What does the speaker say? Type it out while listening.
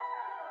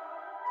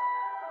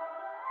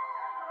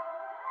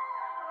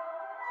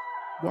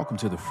Welcome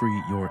to the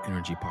Free Your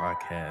Energy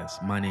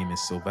podcast. My name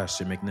is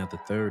Sylvester McNutt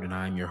III, and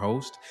I'm your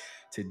host.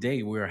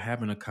 Today, we are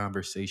having a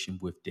conversation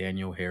with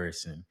Daniel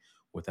Harrison.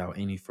 Without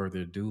any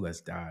further ado,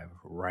 let's dive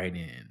right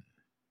in.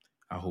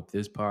 I hope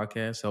this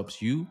podcast helps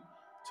you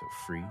to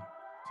free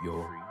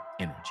your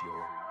energy.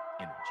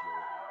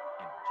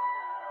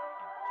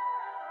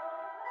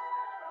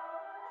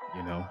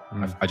 You know,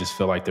 I just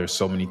feel like there's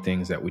so many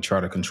things that we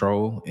try to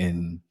control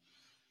and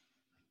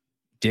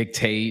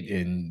dictate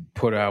and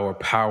put our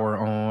power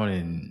on.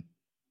 And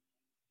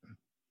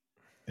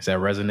is that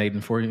resonating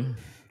for you?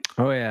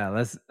 Oh yeah,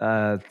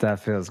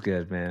 that feels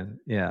good, man.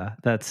 Yeah,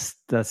 that's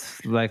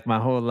like my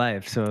whole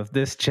life. So if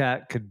this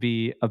chat could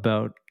be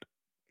about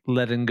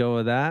letting go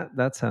of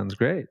that sounds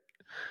great.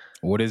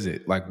 What is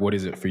it like? What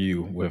is it for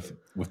you with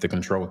the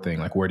control thing?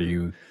 Like, where do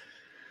you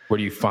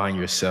find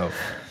yourself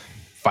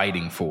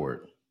fighting for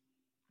it?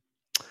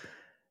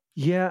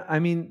 Yeah, I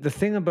mean, the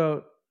thing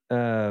about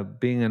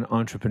being an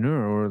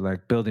entrepreneur or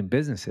like building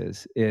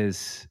businesses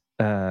is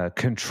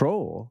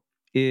control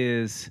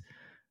is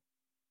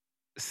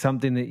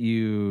something that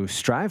you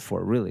strive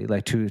for, really,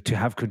 like to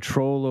have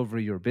control over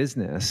your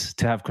business,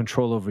 to have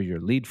control over your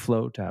lead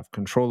flow, to have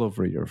control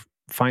over your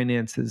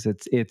finances.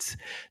 It's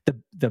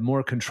the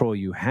more control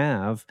you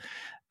have,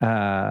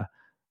 uh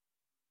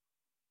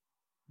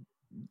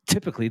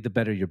typically the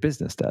better your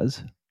business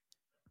does.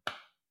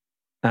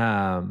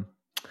 um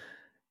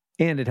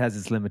and it has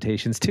its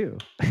limitations too.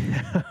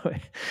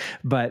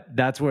 But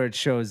that's where it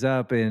shows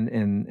up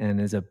and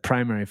is a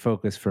primary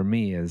focus for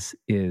me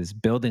is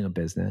building a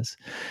business.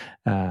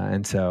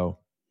 And so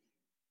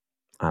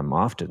I'm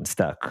often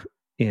stuck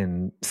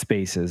in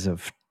spaces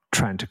of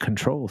trying to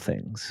control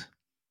things.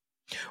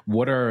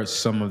 What are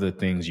some of the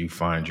things you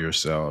find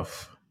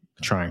yourself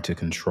trying to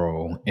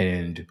control,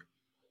 and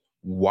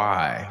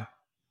why?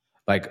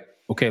 Like,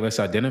 okay, let's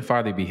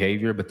identify the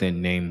behavior, but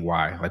then name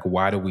why. Like,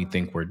 why do we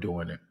think we're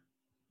doing it?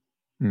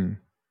 Hmm.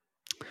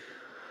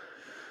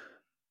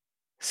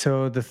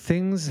 So the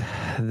things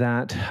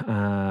that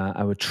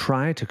I would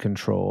try to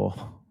control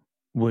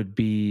would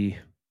be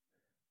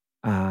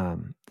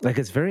like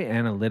it's very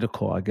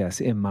analytical, I guess,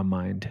 in my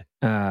mind.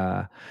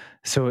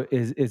 So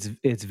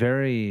it's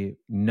very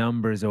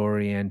numbers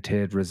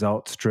oriented,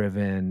 results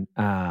driven,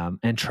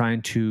 and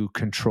trying to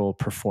control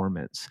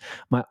performance,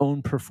 my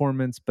own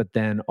performance, but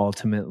then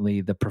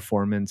ultimately the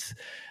performance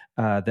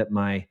that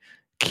my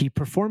key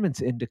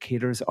performance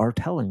indicators are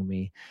telling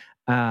me,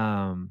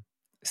 um,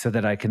 so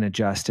that I can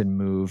adjust and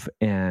move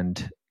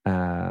and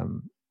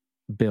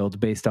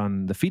build based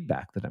on the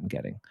feedback that I'm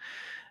getting.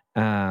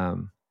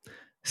 Um,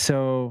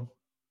 so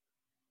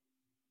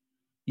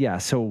yeah,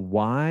 so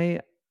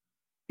why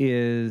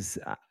is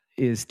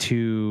is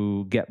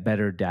to get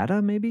better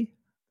data, maybe?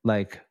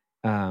 Like,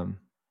 um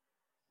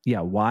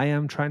yeah, why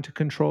I'm trying to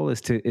control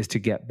is to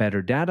get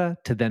better data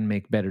to then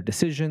make better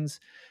decisions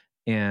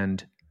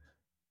and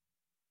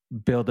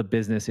build a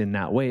business in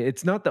that way.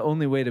 It's not the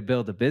only way to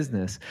build a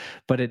business,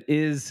 but it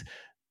is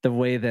the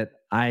way that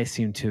I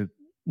seem to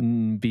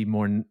be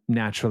more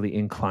naturally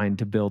inclined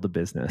to build a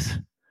business.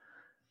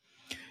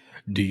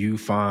 Do you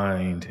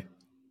find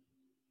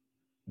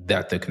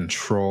that the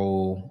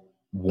control,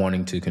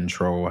 wanting to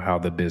control how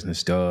the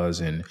business does,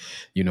 and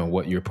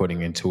what you're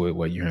putting into it,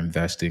 what you're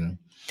investing,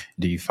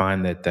 do you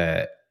find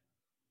that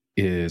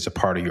is a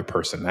part of your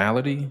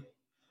personality?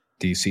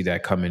 Do you see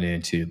that coming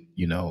into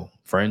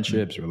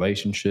friendships,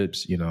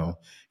 relationships,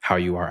 how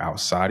you are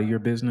outside of your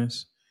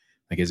business?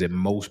 Like, is it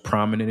most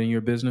prominent in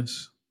your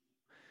business?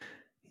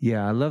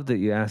 Yeah, I love that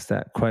you asked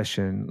that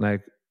question.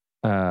 Like,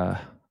 uh,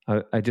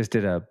 I just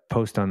did a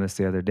post on this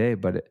the other day,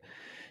 but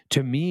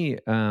to me,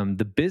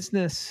 the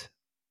business,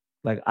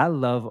 like, I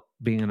love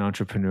being an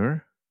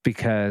entrepreneur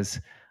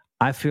because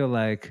I feel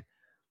like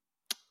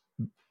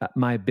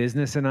my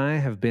business and I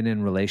have been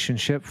in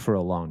relationship for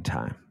a long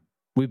time.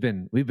 We've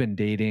been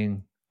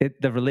dating.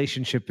 The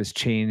relationship has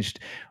changed.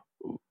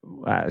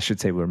 I should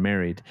say we're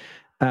married,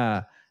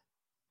 uh,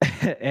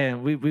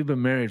 and we've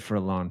been married for a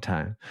long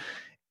time.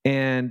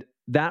 And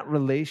that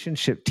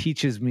relationship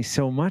teaches me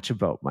so much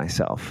about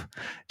myself,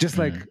 just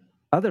like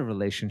other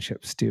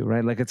relationships do,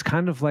 right? Like it's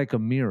kind of like a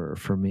mirror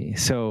for me.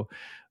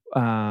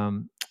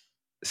 Um,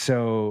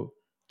 so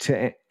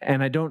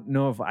and I don't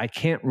know if I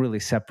can't really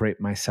separate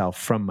myself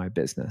from my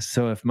business.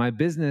 So if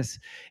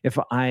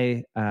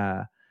I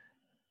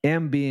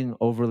am being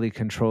overly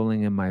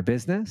controlling in my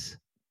business,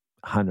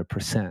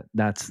 100%,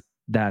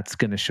 that's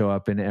going to show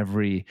up in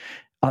every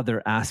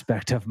other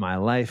aspect of my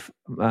life,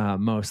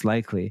 most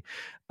likely.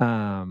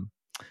 Um,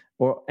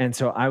 and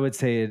so I would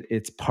say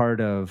it's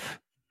part of,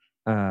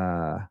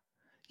 uh,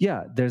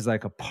 yeah, there's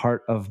like a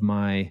part of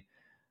my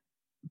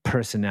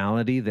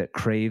personality that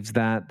craves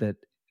that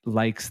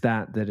likes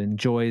that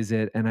enjoys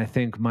it. And I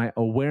think my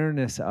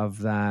awareness of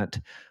that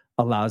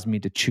allows me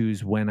to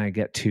choose when I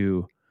get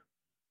to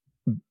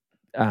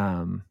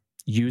um,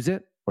 use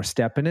it or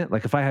step in it.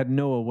 Like if I had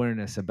no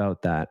awareness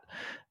about that,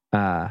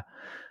 uh,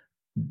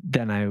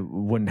 then I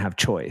wouldn't have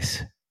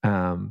choice.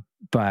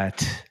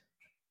 But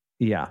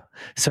yeah,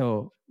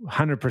 so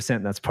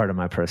 100% that's part of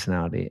my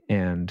personality.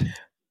 And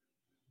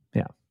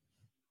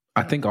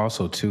I think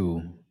also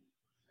too,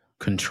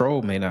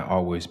 control may not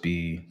always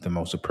be the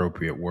most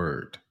appropriate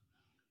word.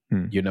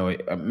 Hmm. You know,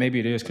 maybe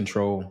it is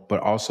control, but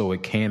also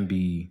it can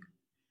be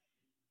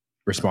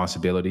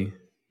responsibility,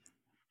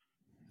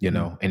 you Hmm.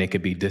 know, and it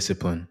could be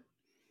discipline.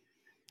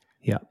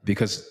 Yeah.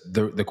 Because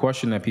the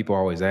question that people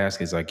always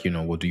ask is like, you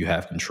know, well, do you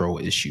have control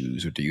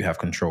issues or do you have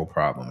control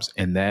problems?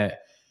 And that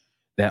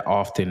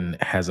often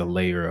has a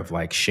layer of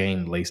like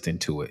shame laced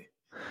into it.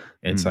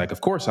 It's Hmm. like,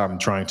 of course, I'm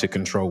trying to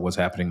control what's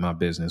happening in my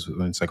business.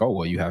 And it's like, oh,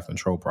 well, you have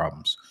control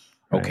problems.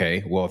 Right.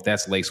 Okay, well, if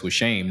that's laced with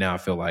shame, now I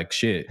feel like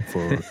shit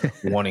for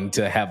wanting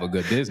to have a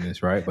good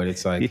business, right? But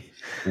it's like,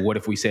 what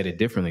if we said it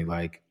differently?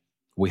 Like,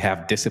 we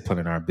have discipline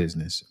in our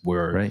business.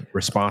 We're Right.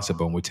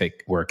 responsible and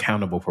we're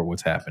accountable for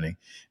what's happening.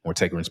 And we're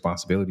taking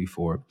responsibility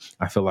for it.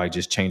 I feel like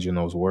just changing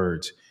those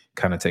words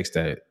kind of takes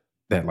that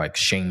like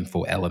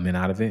shameful element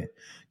out of it.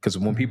 Because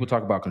when Hmm. people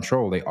talk about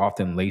control, they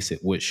often lace it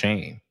with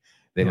shame.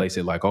 They Yep. lace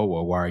it like, oh,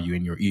 well, why are you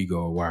in your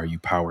ego? Or why are you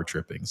power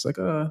tripping? It's like,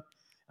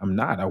 I'm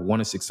not. I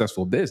want a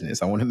successful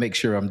business. I want to make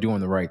sure I'm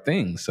doing the right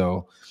thing.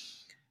 So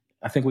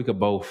I think we could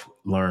both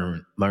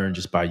learn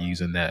just by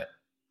using that,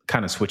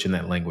 kind of switching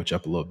that language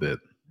up a little bit.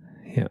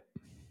 Yeah.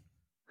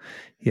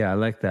 Yeah. I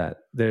like that.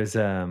 There's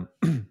I'll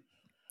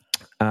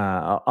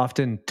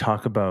often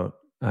talk about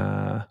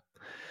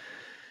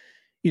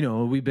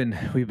we've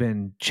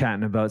been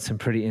chatting about some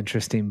pretty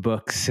interesting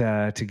books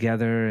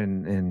together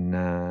and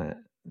our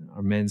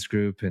men's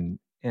group and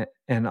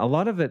a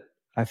lot of it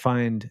I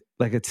find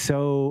like it's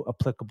so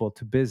applicable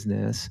to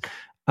business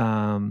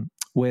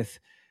with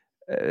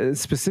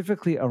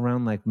specifically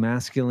around like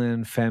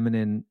masculine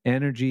feminine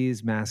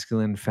energies,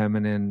 masculine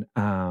feminine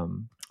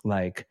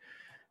like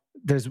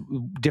there's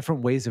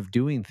different ways of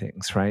doing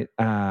things, right?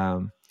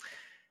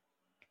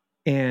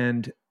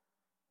 And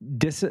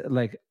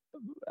like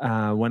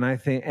when I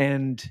think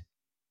and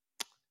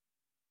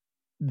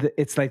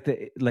it's like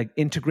the like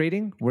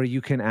integrating where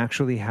you can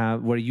actually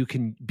have where you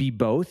can be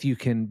both. You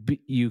can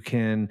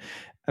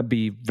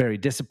be very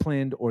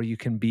disciplined or you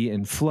can be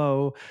in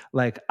flow.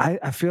 Like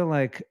I feel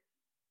like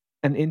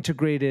an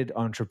integrated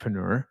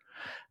entrepreneur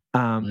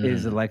Mm.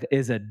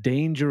 is a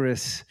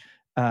dangerous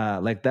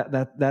like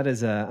that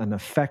is an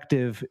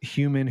effective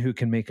human who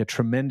can make a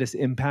tremendous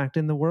impact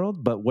in the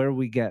world. But where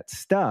we get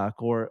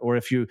stuck, or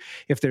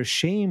if there's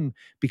shame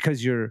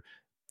because you're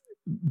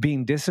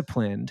being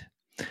disciplined,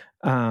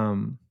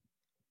 um,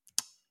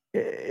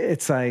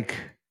 it's like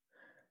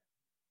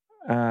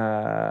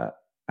I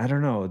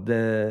don't know,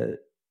 the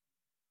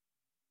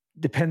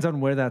depends on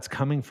where that's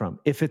coming from.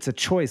 If it's a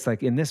choice,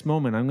 like in this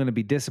moment I'm going to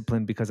be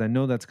disciplined because I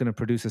know that's going to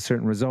produce a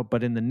certain result,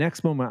 but in the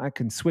next moment I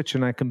can switch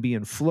and I can be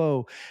in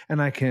flow and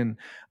I can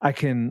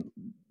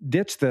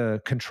ditch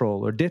the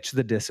control or ditch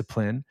the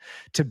discipline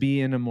to be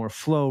in a more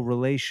flow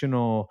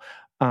relational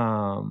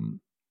um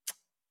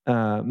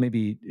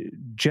maybe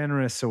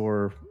generous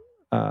or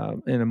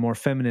in a more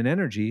feminine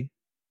energy,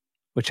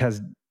 which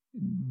has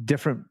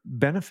different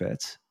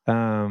benefits.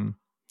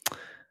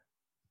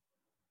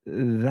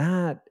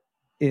 That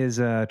is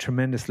a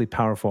tremendously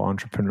powerful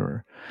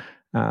entrepreneur.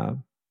 Uh,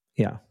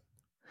 yeah.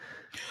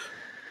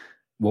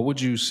 What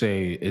would you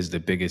say is the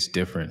biggest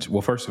difference?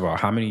 Well, first of all,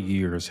 how many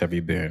years have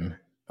you been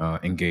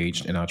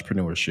engaged in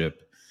entrepreneurship?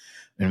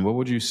 And what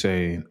would you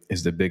say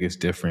is the biggest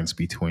difference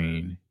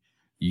between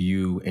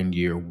you in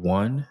year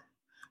one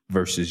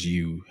versus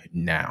you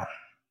now?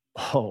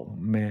 Oh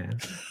man.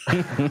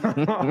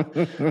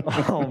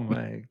 Oh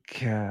my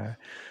god.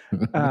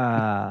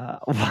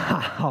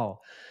 Wow.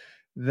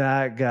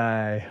 That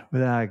guy.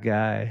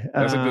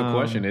 That's a good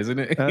question,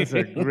 isn't That's a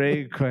it?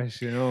 great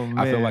question. Oh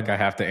I feel like man.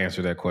 I have to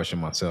answer that question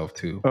myself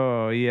too.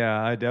 Oh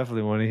yeah, I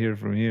definitely want to hear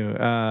from you.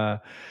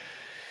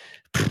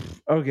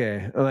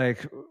 Okay,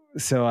 like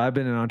so I've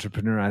been an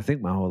entrepreneur I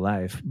think my whole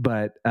life,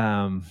 but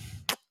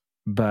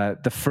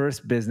the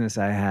first business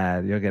I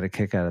had, you'll get a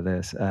kick out of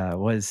this,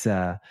 was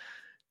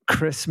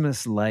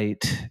Christmas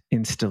light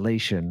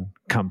installation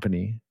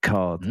company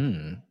called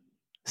Mm.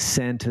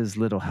 Santa's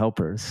Little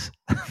Helpers.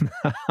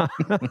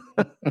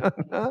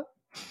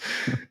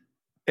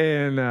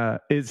 And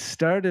it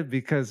started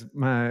because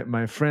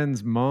my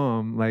friend's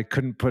mom like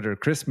couldn't put her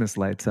Christmas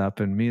lights up,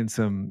 and me and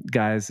some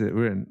guys that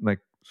were in like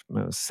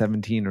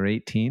 17 or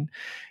 18,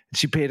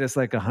 she paid us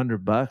like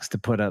 $100 to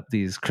put up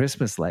these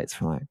Christmas lights.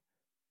 I'm like,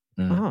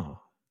 Mm. oh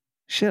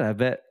shit, I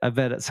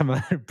bet some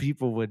other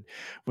people would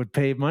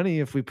pay money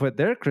if we put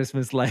their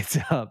Christmas lights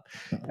up.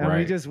 And we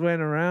Right. just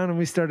went around and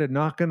we started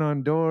knocking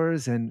on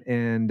doors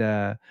and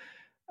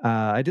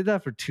I did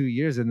that for 2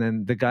 years, and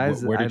then the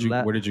guys I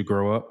let Where did you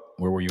grow up?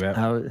 Where were you at?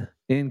 out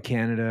in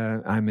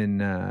Canada. I'm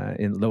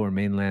in Lower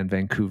Mainland,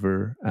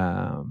 Vancouver,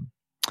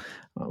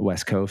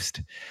 West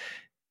Coast,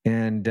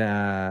 and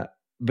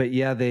but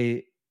yeah,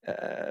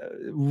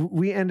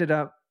 we ended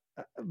up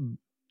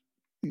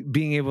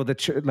being able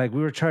to like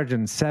we were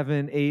charging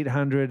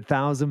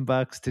 700-800,000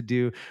 bucks to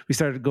do. We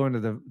started going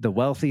to the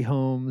wealthy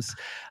homes,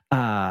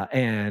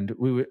 and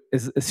we would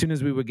as soon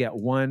as we would get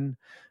one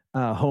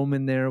home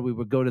in there. We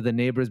would go to the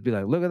neighbors, be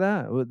like, look at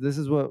that. This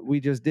is what we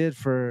just did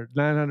for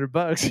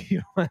 $900.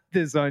 You want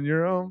this on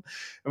your home?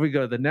 And we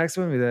go to the next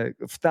one, we're like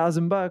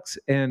 $1,000.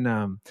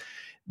 And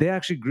they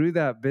actually grew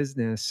that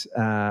business.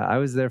 I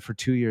was there for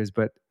 2 years,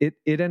 but it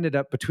ended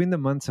up between the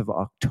months of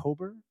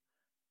October,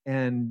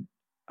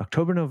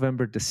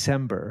 November,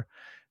 December,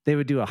 they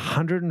would do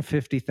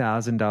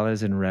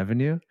 $150,000 in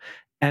revenue.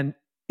 And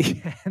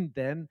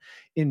then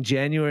in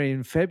January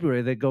and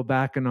February, they go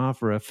back and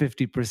offer a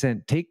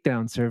 50%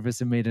 takedown service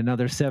and made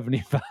another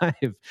 75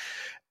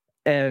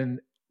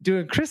 and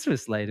doing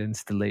Christmas light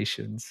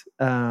installations.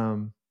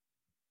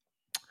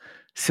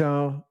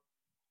 So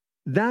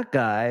that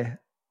guy,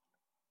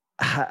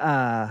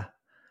 had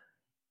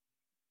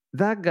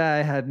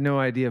no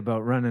idea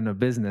about running a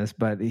business,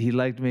 but he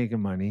liked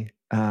making money.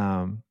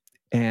 I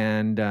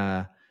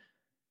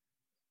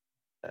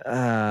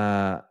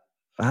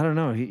don't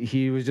know.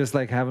 He was just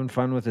like having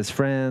fun with his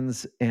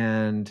friends.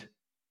 And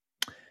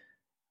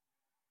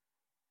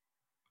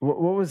what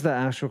was the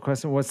actual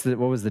question? What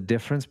was the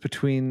difference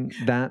between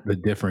that? The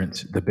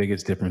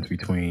biggest difference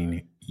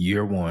between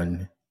year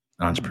one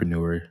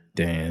entrepreneur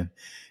Dan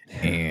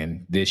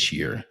and this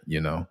year,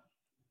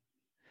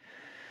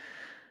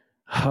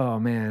 Oh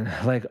man,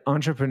 like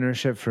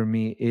entrepreneurship for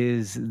me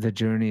is the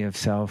journey of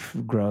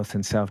self-growth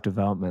and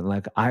self-development.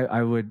 Like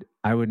I would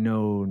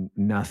know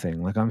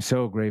nothing. Like I'm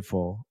so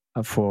grateful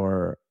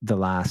for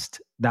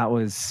that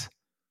was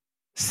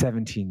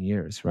 17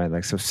 years, right?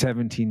 Like, so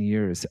 17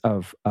 years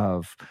of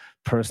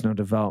personal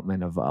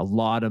development, of a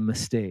lot of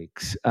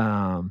mistakes.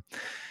 So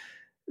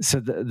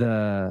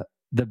the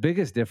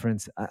biggest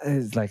difference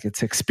is like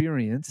it's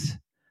experience.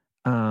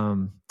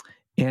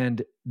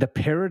 And the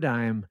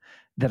paradigm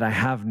that I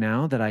have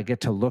now, that I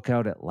get to look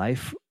out at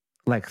life,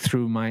 like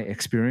through my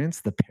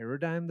experience, the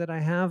paradigm that I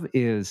have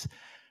is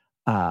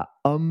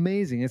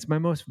amazing. It's my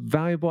most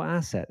valuable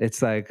asset.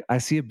 It's like, I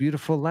see a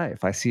beautiful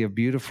life. I see a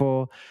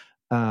beautiful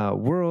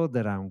world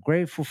that I'm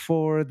grateful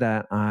for,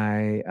 that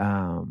I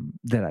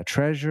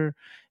treasure.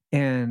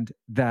 And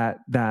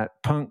that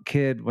punk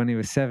kid, when he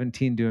was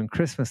 17 doing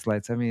Christmas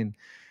lights, I mean,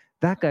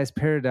 that guy's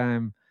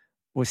paradigm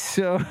was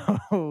so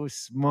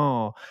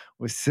small,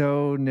 was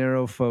so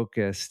narrow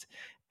focused,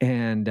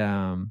 and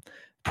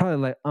probably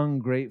like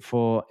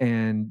ungrateful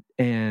and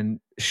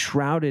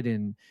shrouded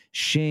in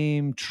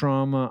shame,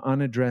 trauma,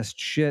 unaddressed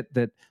shit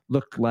that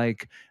looked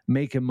like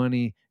making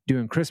money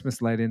doing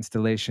Christmas light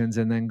installations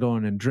and then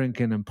going and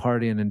drinking and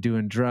partying and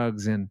doing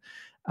drugs and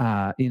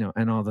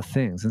and all the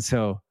things. And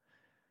so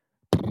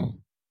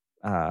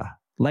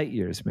light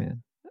years,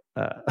 man.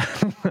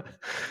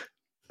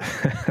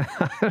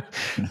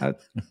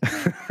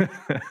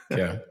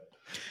 Yeah.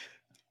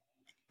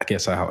 I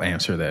guess I'll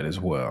answer that as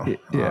well.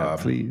 Yeah,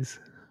 please.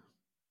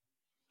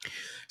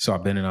 So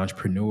I've been an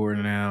entrepreneur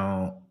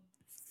now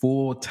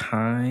full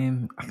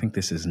time. I think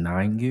this is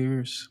 9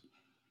 years,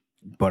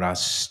 but I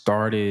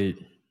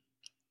started.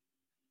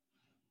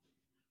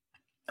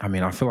 I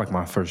mean, I feel like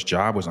my first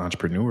job was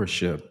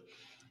entrepreneurship,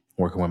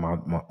 working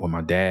with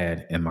my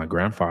dad and my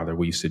grandfather.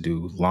 We used to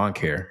do lawn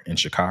care in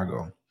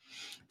Chicago.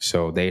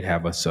 So they'd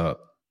have us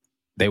up.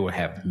 They would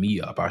have me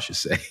up, I should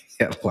say,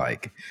 at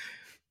like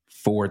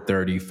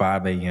 4:30,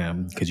 5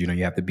 a.m. because you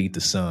have to beat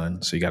the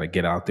sun, so you got to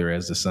get out there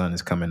as the sun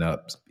is coming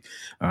up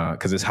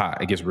because it's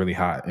hot. It gets really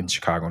hot in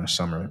Chicago in the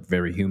summer,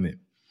 very humid.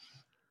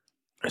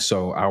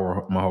 So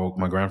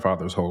my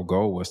grandfather's whole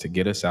goal was to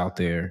get us out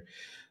there,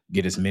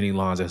 get as many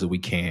lawns as we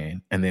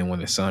can, and then when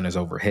the sun is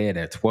overhead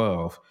at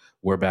 12,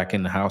 we're back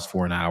in the house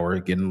for an hour,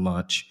 getting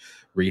lunch,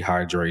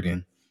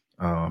 rehydrating,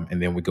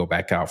 and then we go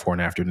back out for an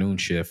afternoon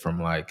shift from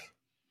like.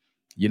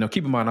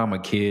 Keep in mind, I'm a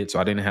kid, so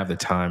I didn't have the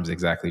times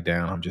exactly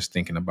down. I'm just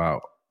thinking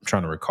about, I'm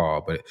trying to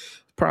recall, but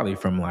probably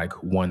from like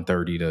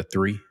 1:30 to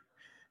 3,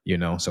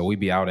 So we'd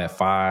be out at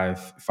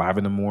 5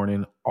 in the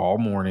morning, all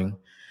morning,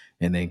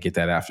 and then get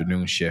that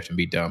afternoon shift and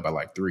be done by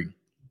like 3.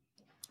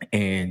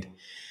 And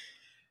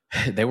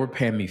they were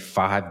paying me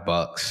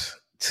 $5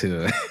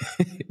 to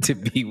to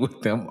be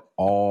with them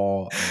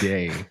all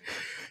day.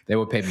 They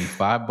would pay me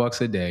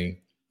 $5 a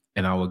day,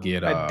 and I would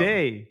get a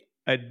day.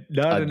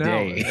 Not an hour.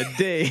 A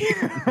day.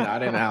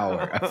 Not an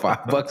hour.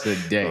 $5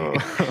 a day.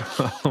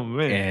 Oh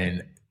man.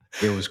 And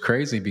it was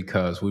crazy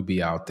because we'd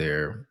be out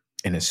there,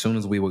 and as soon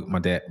as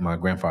my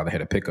grandfather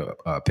had a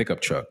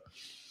pickup truck.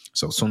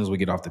 So as soon as we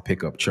get off the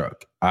pickup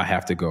truck, I would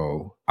have to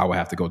go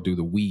do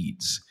the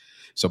weeds.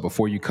 So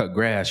before you cut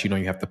grass, you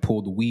have to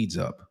pull the weeds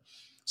up.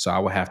 So I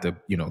would have to,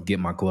 get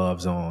my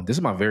gloves on. This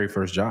is my very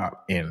first job,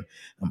 and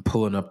I'm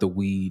pulling up the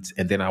weeds,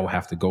 and then I would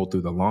have to go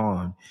through the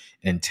lawn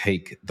and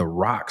take the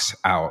rocks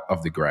out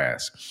of the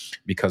grass,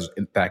 because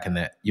back in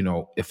that,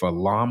 if a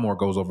lawnmower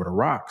goes over the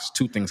rocks,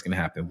 2 things can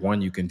happen.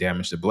 1, you can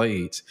damage the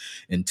blades,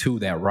 and 2,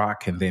 that rock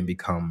can then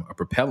become a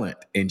propellant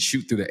and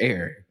shoot through the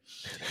air.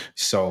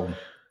 So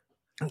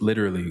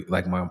literally,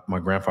 like my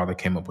grandfather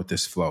came up with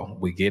this flow.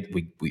 We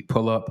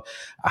pull up,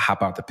 I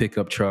hop out the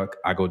pickup truck,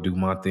 I go do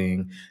my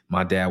thing.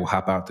 My dad will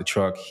hop out the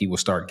truck, he will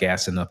start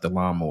gassing up the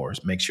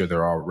lawnmowers, make sure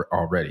they're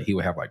all ready. He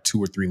would have like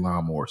 2 or 3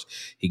 lawnmowers,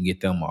 he can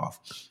get them off.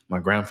 My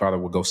grandfather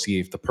would go see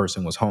if the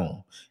person was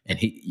home, and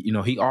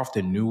he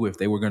often knew if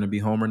they were going to be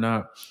home or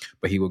not,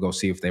 but he would go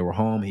see if they were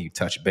home. He'd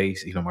touch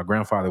base. My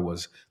grandfather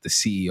was the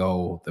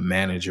CEO, the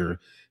manager.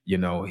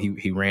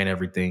 He ran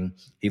everything.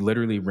 He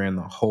literally ran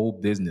the whole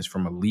business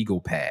from a legal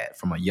pad,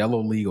 from a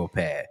yellow legal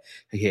pad.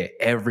 He had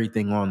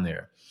everything on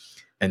there.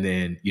 And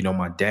then,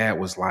 my dad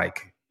was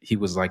like, he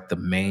was like the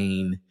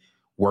main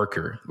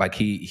worker. Like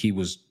he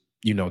was,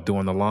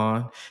 doing the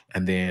lawn.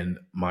 And then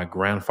my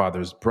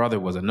grandfather's brother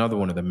was another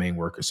one of the main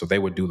workers. So they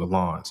would do the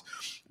lawns,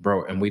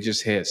 bro. And we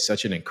just had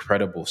such an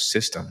incredible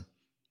system.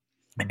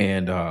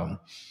 And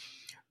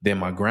then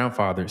my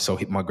grandfather,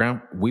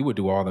 we would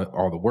do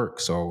all the work.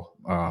 So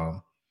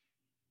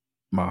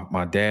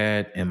my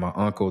dad and my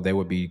uncle, they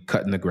would be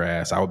cutting the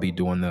grass. I would be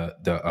doing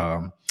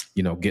the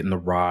getting the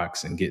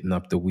rocks and getting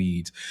up the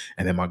weeds.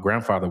 And then my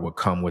grandfather would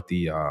come with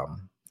the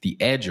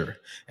edger,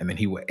 and then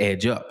he would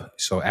edge up.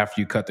 So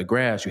after you cut the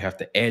grass, you have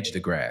to edge the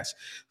grass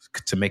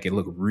to make it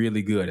look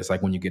really good. It's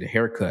like when you get a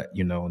haircut,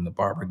 and the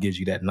barber gives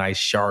you that nice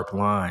sharp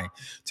line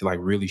to like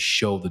really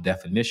show the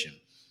definition.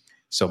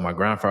 So my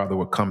grandfather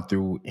would come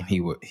through and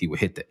he would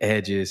hit the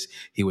edges.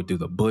 He would do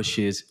the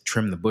bushes,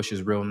 trim the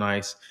bushes real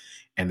nice.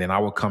 And then I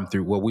would come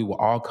through. Well, we will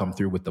all come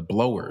through with the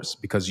blowers,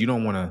 because you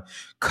don't want to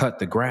cut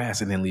the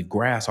grass and then leave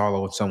grass all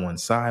over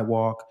someone's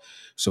sidewalk.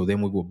 So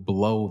then we would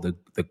blow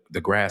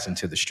the grass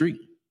into the street.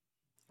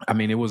 I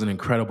mean, it was an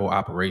incredible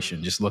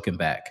operation. Just looking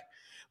back,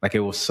 like it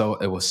was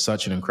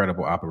such an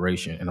incredible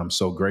operation. And I'm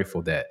so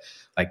grateful that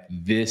like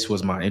this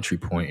was my entry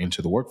point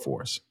into the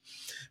workforce.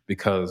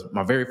 Because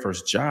my very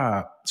first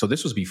job, so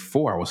this was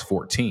before I was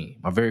 14.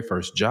 My very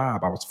first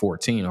job, I was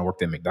 14. I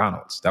worked at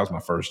McDonald's. That was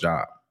my first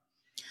job.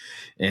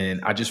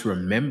 And I just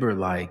remember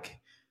like,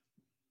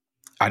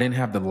 I didn't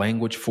have the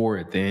language for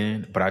it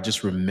then, but I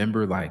just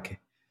remember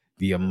like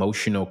the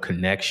emotional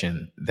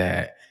connection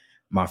that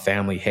my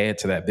family had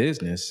to that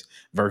business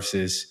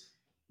versus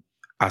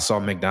I saw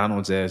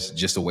McDonald's as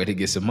just a way to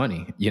get some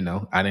money.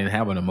 I didn't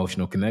have an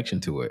emotional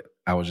connection to it.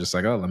 I was just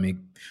like, oh, let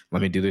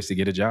me do this to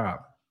get a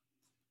job.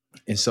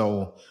 And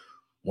so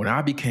when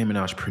I became an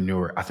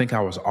entrepreneur, I think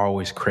I was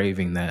always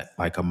craving that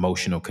like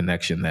emotional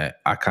connection that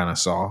I kind of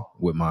saw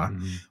with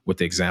with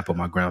the example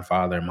my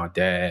grandfather and my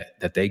dad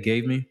that they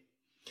gave me.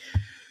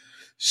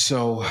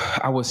 So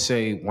I would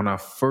say when I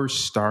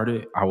first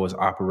started, I was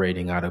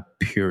operating out of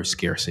pure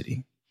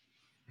scarcity.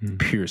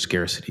 Pure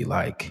scarcity.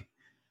 Like,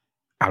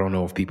 I don't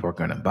know if people are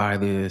going to buy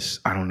this.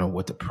 I don't know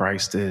what to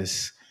price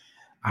this.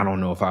 I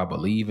don't know if I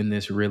believe in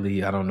this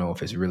really. I don't know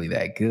if it's really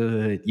that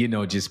good.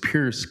 Just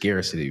pure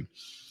scarcity.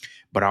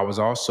 But I was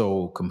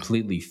also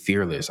completely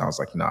fearless. I was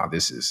like, nah,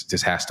 this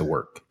has to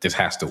work. This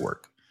has to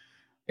work.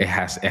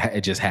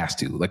 It just has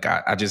to. Like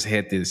I just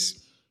had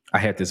this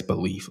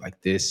belief,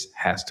 like this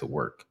has to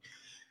work.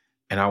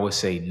 And I would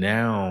say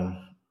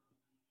now,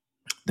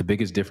 the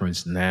biggest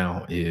difference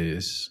now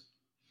is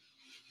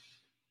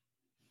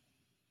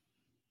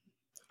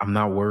I'm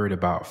not worried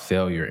about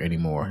failure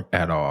anymore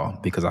at all,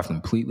 because I've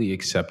completely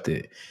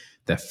accepted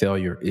that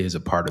failure is a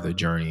part of the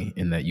journey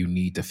and that you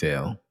need to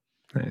fail.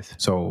 Nice.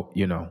 So,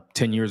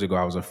 10 years ago,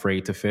 I was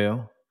afraid to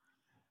fail.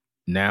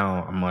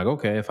 Now I'm like,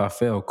 okay, if I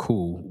fail,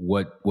 cool.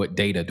 What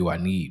data do I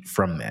need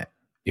from that?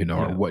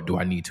 Or what do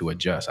I need to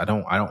adjust? I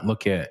don't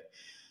look at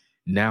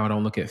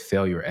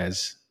failure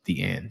as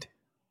the end.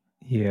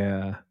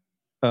 Yeah.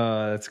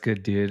 That's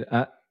good, dude.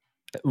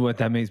 What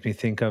that makes me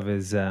think of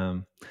is,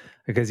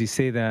 because you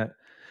say that,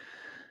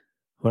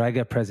 what I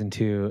get present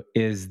to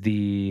is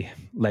the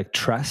like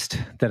trust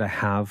that I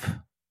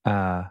have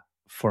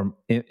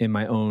in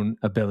my own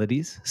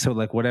abilities. So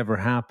like whatever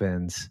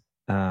happens,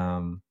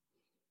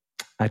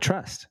 I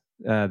trust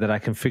that I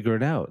can figure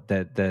it out.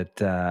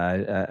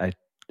 I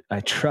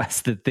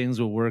trust that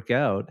things will work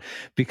out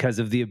because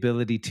of the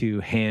ability to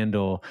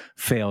handle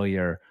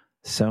failure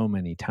so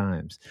many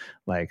times.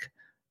 Like,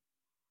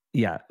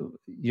 yeah,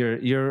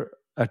 you're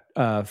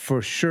a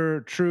for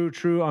sure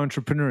true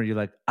entrepreneur. You're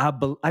like,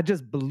 I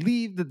just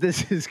believe that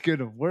this is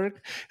gonna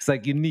work. It's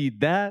like you need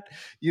that.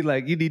 You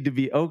need to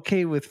be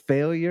okay with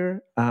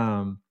failure.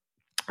 I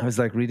was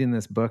like reading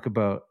this book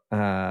about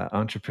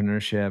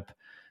entrepreneurship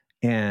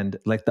and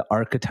like the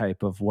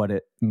archetype of what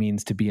it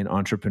means to be an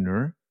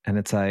entrepreneur, and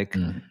it's like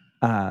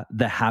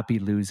the happy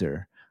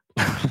loser.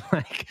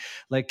 like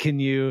can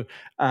you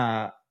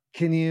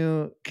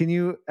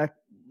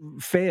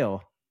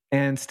fail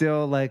and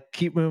still like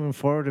keep moving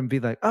forward and be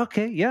like,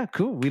 okay, yeah,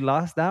 cool, we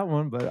lost that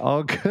one, but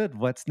all good.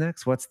 What's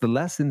next? What's the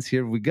lessons?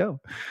 Here we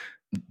go.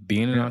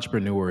 Being an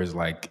entrepreneur is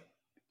like,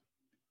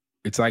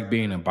 it's like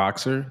being a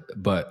boxer,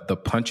 but the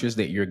punches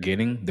that you're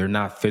getting, they're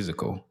not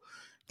physical.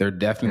 They're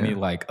definitely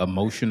like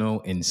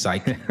emotional and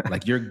psychic.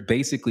 Like you're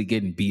basically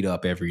getting beat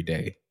up every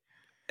day.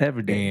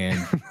 Every day.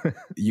 And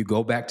you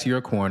go back to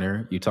your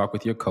corner, you talk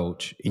with your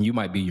coach, and you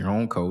might be your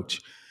own coach,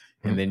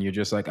 and then you're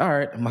just like, all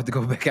right, I'm about to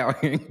go back out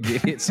here and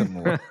get hit some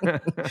more.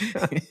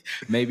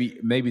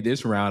 maybe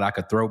this round I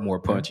could throw more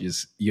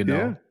punches.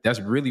 Yeah. That's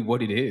really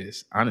what it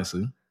is,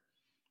 honestly.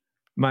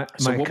 My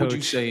So what would you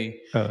coach.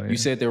 say? Oh, yeah. You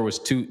said there was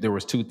two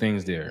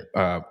things there.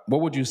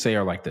 What would you say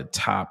are like the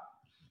top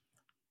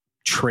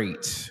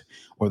traits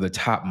or the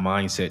top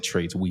mindset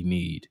traits we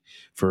need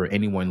for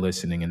anyone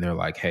listening and they're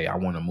like, hey, I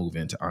want to move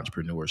into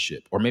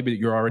entrepreneurship, or maybe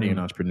you're already in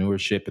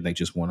entrepreneurship and they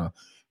just want to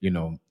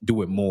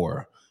do it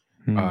more,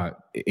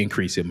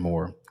 increase it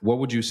more. What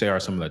would you say are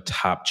some of the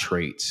top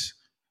traits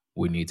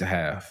we need to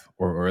have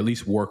or at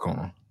least work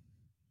on?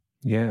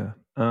 Yeah.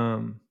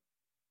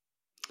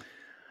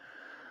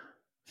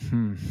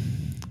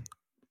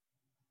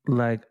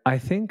 Like, I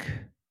think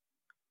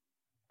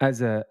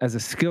as a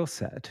skill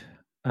set,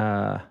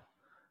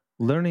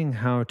 learning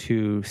how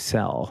to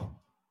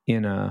sell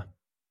in the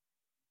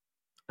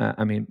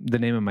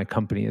name of my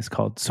company is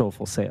called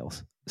Soulful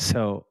Sales.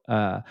 So,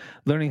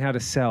 learning how to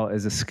sell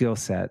is a skill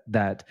set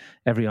that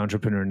every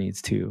entrepreneur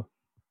needs to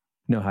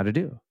know how to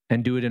do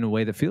and do it in a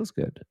way that feels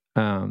good,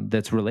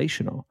 that's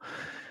relational.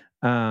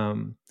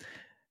 And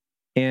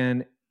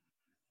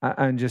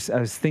I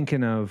was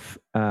thinking of,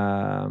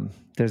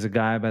 there's a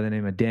guy by the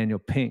name of Daniel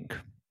Pink,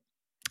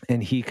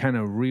 and he kind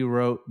of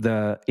rewrote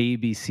the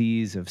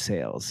ABCs of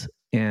sales.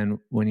 And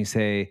when you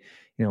say,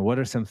 what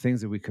are some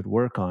things that we could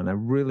work on? I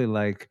really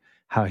like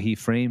how he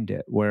framed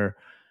it, where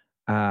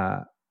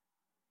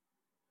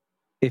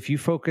if you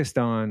focused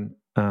on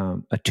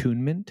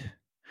attunement,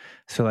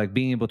 so like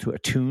being able to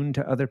attune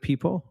to other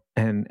people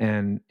and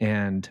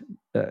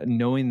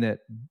knowing that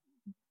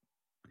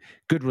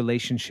good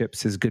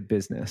relationships is good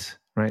business,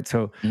 right?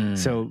 So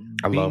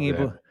I love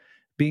that.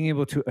 being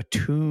able to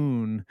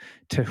attune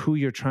to who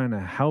you're trying to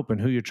help and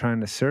who you're trying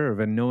to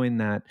serve, and knowing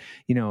that,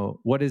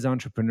 what is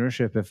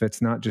entrepreneurship if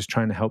it's not just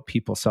trying to help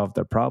people solve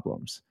their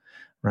problems,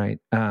 right?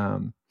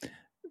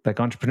 Like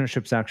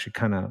entrepreneurship is actually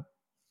kind of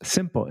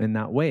simple in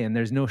that way, and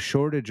there's no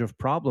shortage of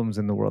problems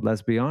in the world.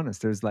 Let's be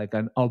honest, there's like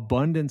an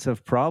abundance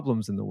of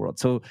problems in the world.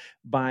 So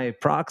by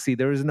proxy,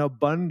 there is an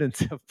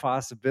abundance of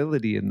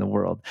possibility in the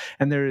world,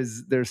 and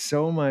there's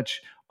so much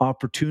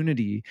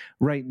opportunity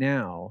right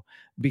now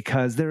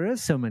because there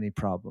is so many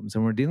problems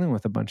and we're dealing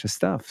with a bunch of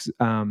stuff.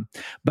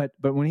 But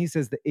when he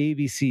says the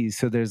ABCs,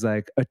 so there's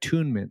like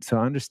attunement, so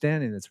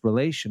understanding it's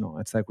relational.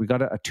 It's like we got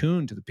to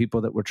attune to the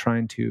people that we're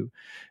trying to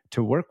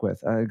work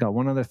with. I got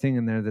one other thing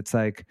in there that's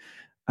like,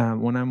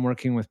 when I'm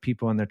working with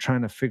people and they're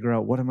trying to figure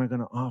out what am I going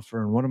to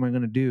offer and what am I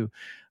going to do,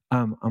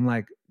 I'm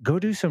like, go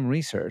do some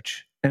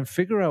research and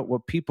figure out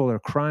what people are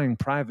crying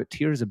private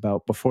tears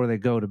about before they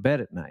go to bed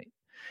at night.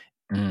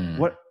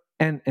 What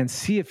and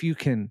see if you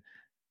can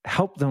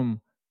help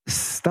them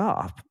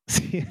stop.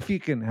 See if you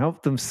can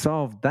help them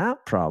solve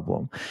that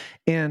problem.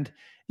 And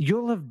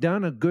you'll have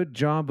done a good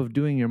job of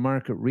doing your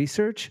market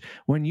research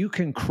when you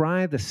can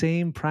cry the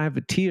same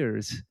private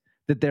tears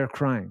that they're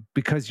crying,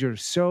 because you're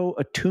so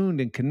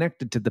attuned and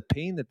connected to the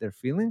pain that they're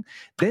feeling.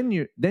 Then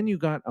you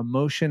got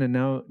emotion, and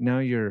now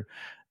you're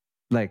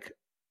like,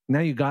 now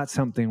you got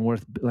something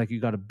worth, like you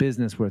got a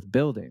business worth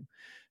building.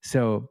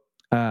 So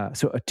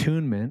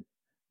attunement,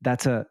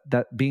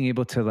 that being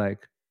able to,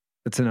 like,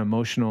 it's an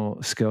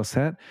emotional skill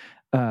set.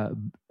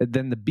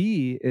 Then the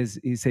B is,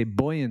 you say,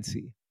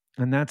 buoyancy,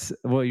 and that's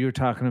what you're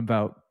talking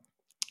about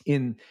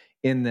in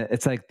the,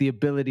 it's like the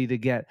ability to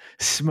get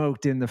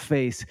smoked in the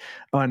face.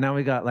 Oh, now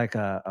we got like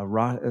a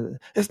rock.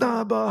 It's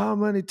not about how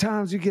many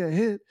times you get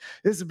hit.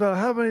 It's about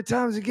how many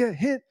times you get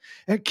hit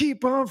and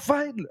keep on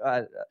fighting.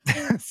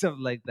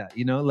 Something like that,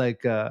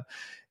 like,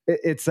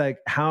 it's like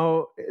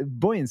how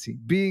buoyancy,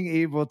 being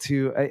able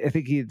to, I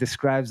think he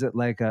describes it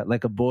like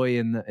a buoy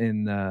in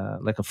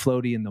like a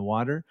floaty in the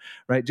water,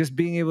 right? Just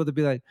being able to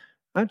be like,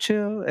 I'm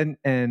chill,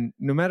 and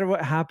no matter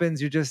what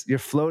happens, you're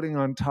floating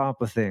on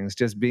top of things,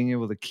 just being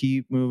able to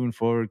keep moving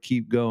forward,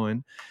 keep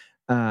going,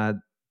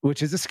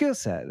 which is a skill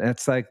set.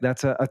 It's like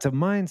that's a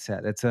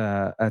mindset.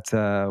 It's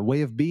a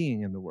way of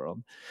being in the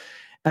world.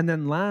 And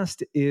then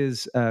last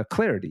is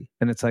clarity,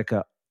 and it's like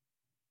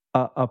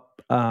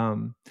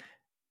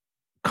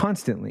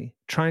constantly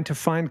trying to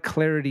find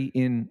clarity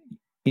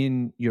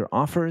in your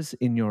offers,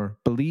 in your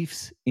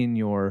beliefs, in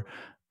your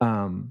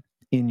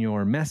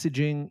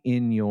messaging,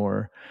 in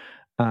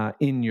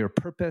your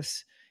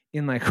purpose,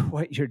 in like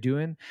what you're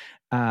doing,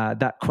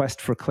 that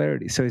quest for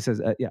clarity. So he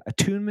says,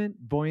 attunement,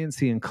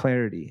 buoyancy, and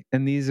clarity.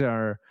 And these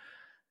are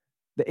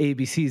the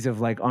ABCs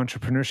of like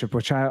entrepreneurship,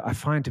 which I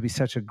find to be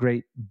such a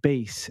great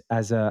base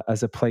as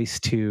a place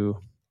to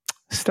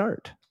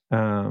start.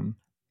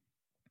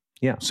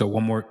 Yeah. So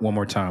one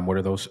more time. What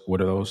are those?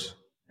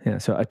 Yeah.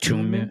 So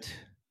attunement,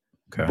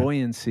 okay.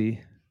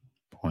 buoyancy,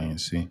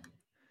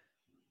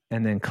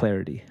 and then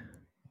clarity.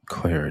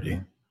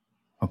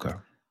 Okay.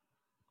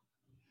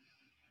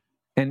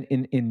 And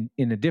in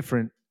a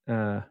different,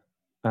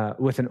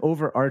 with an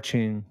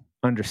overarching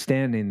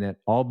understanding that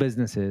all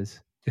business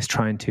is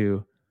trying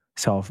to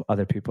solve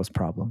other people's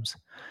problems,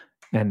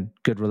 and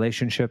good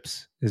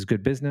relationships is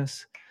good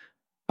business.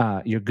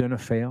 You're gonna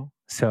fail,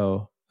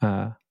 so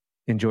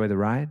enjoy the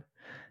ride.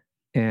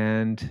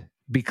 and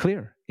be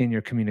clear in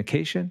your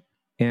communication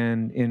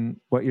and in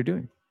what you're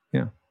doing.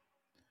 Yeah.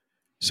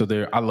 So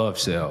I love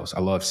sales. I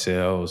love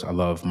sales. I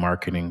love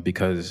marketing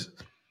because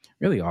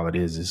really all it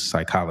is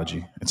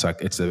psychology.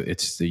 It's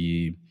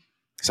the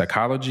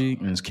psychology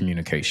and it's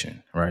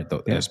communication, right?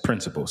 There's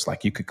principles.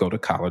 Like you could go to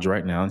college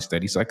right now and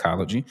study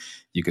psychology.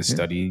 You could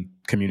study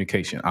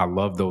communication. I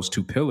love those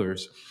two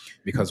pillars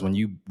because when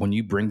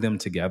you bring them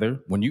together,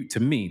 to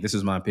me, this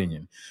is my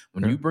opinion,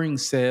 when you bring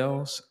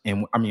sales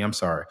and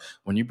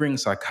when you bring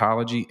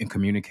psychology and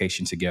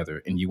communication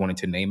together and you wanted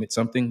to name it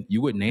something,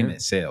 you would name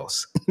it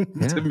sales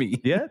to me.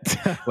 Yeah.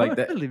 Like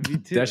that. Me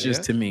too. That's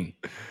just to me.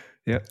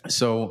 Yeah.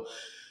 So,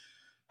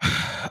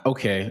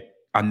 okay,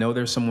 I know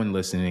there's someone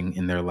listening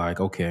and they're like,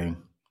 okay,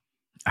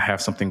 I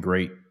have something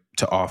great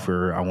to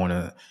offer. I want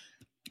to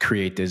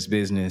create this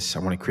business. I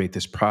want to create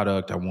this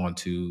product. I want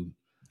to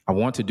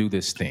do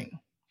this thing.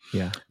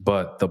 Yeah.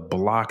 But the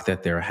block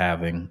that they're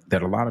having,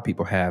 that a lot of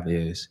people have,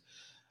 is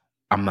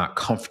I'm not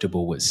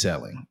comfortable with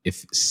selling.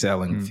 If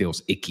selling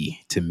feels icky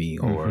to me,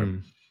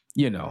 or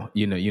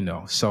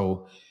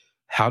So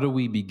how do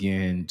we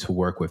begin to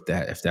work with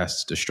that if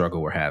that's the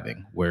struggle we're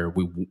having, where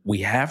we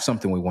have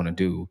something we want to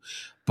do,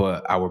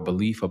 but our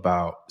belief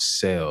about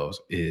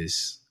sales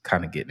is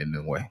kind of getting in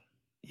the way?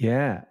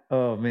 Yeah.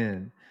 Oh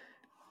man.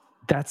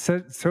 That's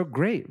so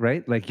great,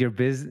 right? Like your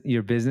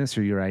business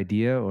or your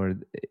idea or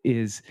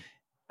is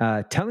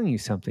telling you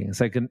something.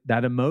 It's like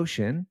that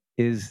emotion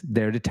is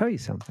there to tell you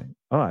something.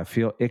 Oh, I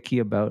feel icky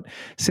about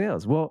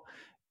sales. Well,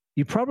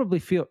 you probably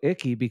feel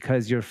icky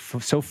because you're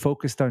so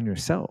focused on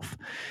yourself.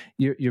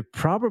 You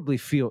probably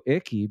feel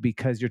icky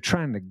because you're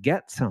trying to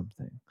get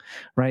something,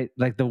 right?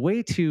 Like the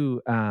way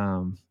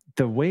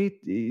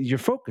you're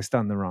focused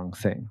on the wrong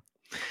thing.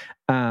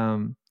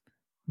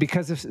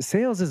 Because if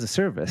sales is a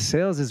service,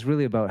 sales is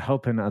really about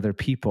helping other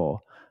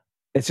people.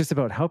 It's just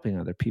about helping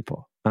other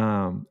people.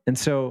 And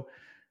so,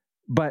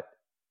 but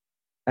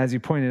as you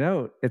pointed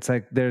out, it's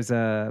like there's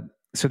a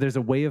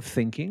way of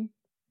thinking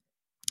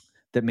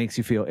that makes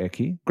you feel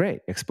icky.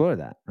 Great, explore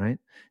that, right?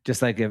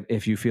 Just like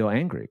if you feel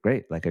angry,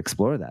 great, like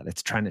explore that.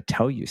 It's trying to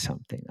tell you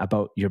something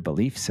about your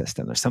belief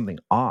system. There's something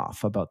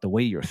off about the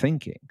way you're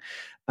thinking,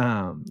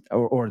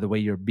 or the way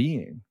you're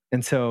being.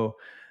 And so,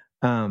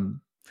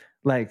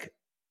 like,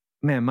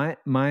 man,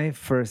 my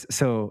first.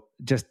 So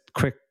just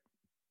quick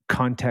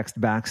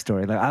context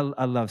backstory. Like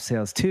I love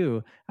sales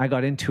too. I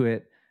got into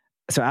it.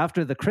 So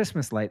after the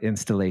Christmas light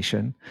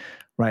installation,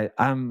 right?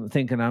 I'm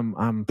thinking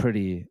I'm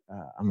pretty.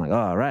 I'm like, oh,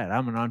 all right,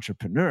 I'm an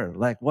entrepreneur.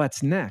 Like,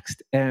 what's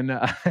next? And,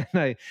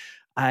 and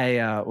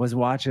I was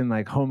watching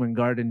like Home and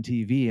Garden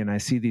TV, and I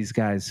see these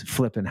guys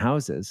flipping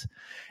houses,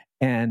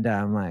 and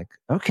I'm like,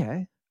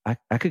 okay,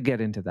 I could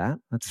get into that.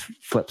 Let's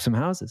flip some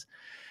houses.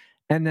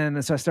 And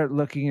then so I start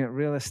looking at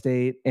real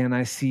estate, and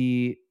I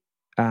see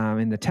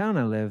in the town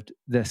I lived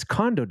this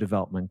condo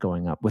development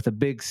going up with a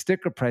big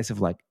sticker price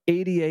of like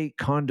 88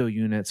 condo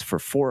units for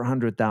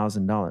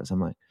 $400,000. I'm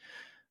like,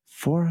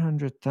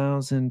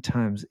 400,000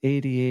 times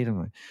 88. I'm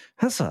like,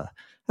 that's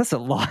a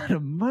lot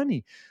of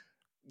money.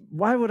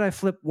 Why would I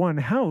flip one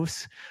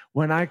house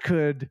when I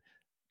could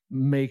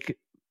make?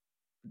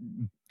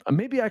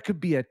 Maybe I could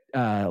be a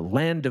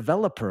land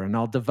developer and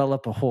I'll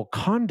develop a whole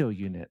condo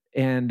unit.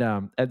 And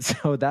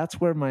so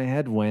that's where my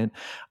head went.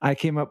 I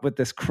came up with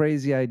this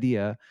crazy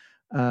idea.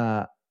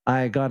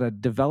 I got a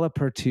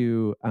developer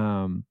to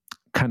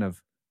kind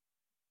of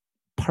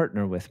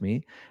partner with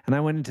me, and I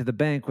went into the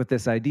bank with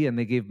this idea, and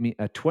they gave me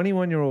a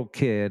 21-year-old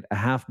kid a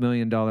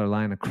 $500,000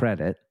 line of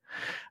credit.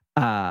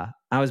 I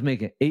was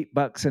making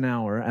 $8 an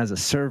hour as a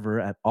server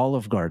at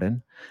Olive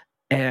Garden.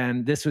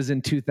 And this was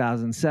in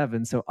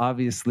 2007. So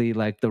obviously,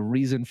 like the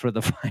reason for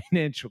the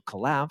financial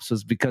collapse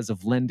was because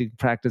of lending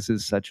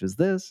practices such as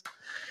this.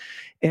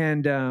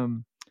 And,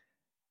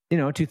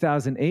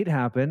 2008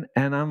 happened,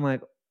 and I'm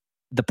like,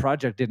 the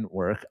project didn't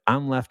work.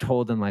 I'm left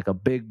holding like a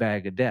big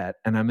bag of debt,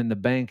 and I'm in the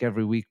bank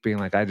every week being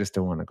like, I just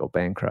don't want to go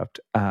bankrupt.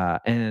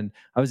 And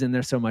I was in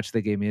there so much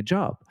they gave me a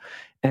job,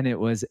 and it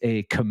was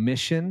a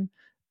commission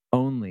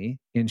only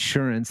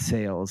insurance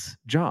sales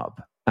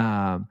job.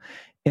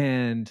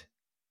 And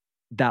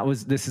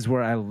this is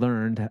where I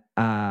learned,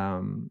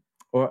 and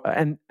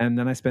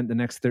then I spent the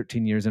next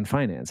 13 years in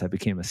finance. I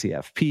became a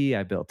CFP.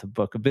 I built a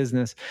book of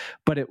business,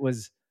 but it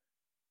was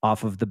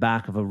off of the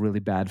back of a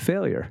really bad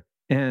failure.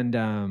 And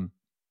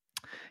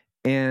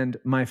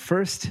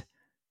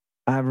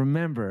I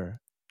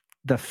remember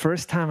the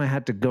first time I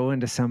had to go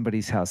into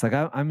somebody's house. Like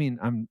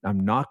I'm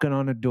knocking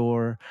on a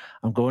door.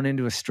 I'm going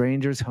into a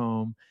stranger's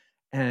home,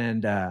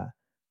 and I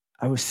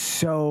was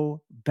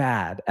so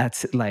bad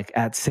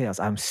at sales.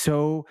 I'm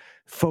so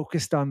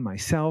focused on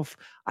myself.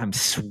 I'm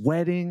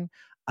sweating.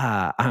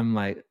 I'm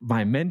like,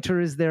 my mentor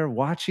is there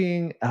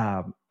watching,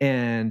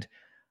 and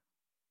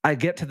I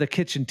get to the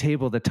kitchen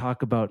table to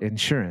talk about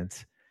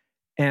insurance.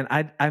 And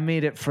I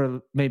made it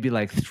for maybe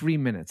like 3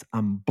 minutes.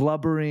 I'm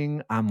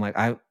blubbering. I'm like,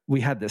 we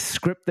had this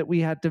script that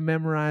we had to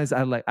memorize.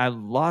 I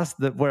lost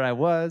where I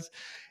was.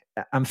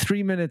 I'm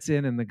 3 minutes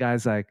in, and the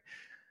guy's like,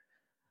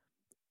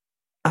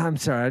 I'm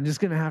sorry, I'm just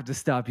gonna have to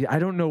stop you. I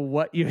don't know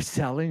what you're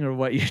selling or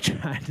what you're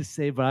trying to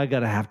say, but I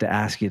gotta have to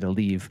ask you to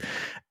leave.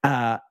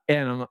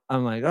 And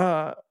I'm like,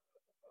 uh,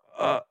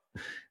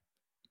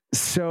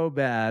 so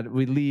bad.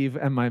 We leave,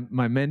 and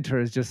my mentor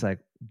is just like,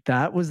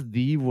 that was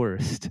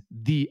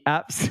the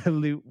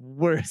absolute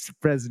worst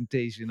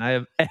presentation I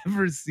have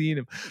ever seen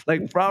him.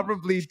 Like,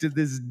 probably to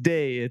this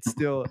day, it's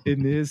still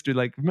in history.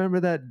 Like, remember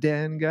that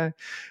Dan guy?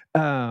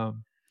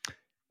 Um,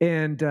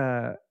 and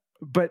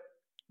but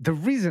the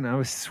reason I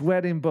was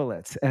sweating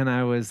bullets and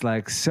I was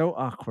like so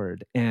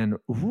awkward and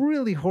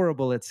really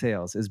horrible at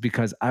sales is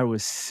because I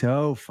was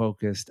so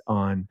focused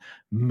on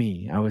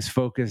me. I was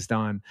focused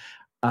on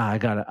I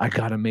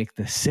gotta make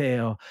the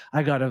sale.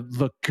 I gotta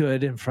look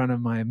good in front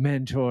of my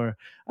mentor.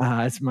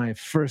 It's my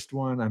first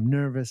one. I'm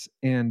nervous,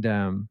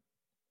 and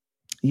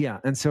yeah.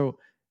 And so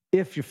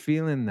if you're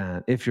feeling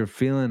that, if you're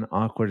feeling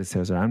awkward at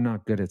sales or I'm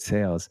not good at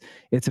sales,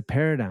 it's a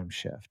paradigm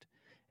shift.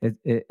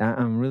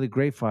 I'm really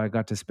grateful. I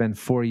got to spend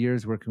 4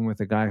 years working with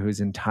a guy whose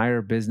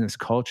entire business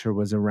culture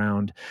was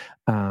around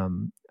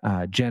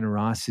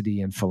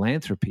generosity and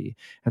philanthropy.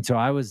 And so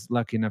I was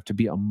lucky enough to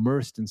be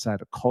immersed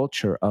inside a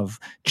culture of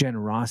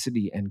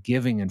generosity and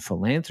giving and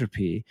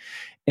philanthropy.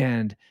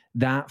 And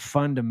that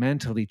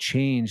fundamentally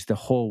changed the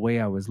whole way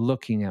I was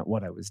looking at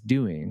what I was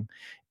doing.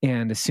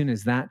 And as soon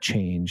as that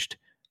changed,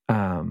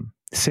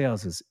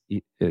 sales is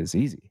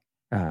easy.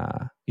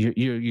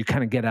 You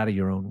kind of get out of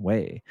your own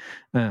way.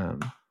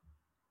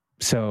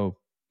 So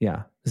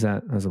yeah,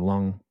 that was a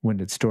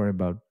long-winded story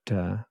about,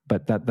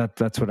 but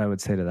that's what I would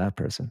say to that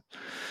person.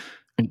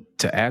 And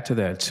to add to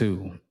that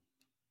too,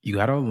 you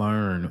got to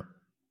learn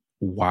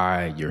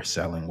why you're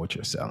selling what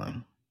you're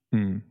selling.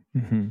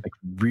 Mm-hmm. Like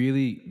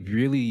really,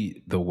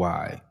 really the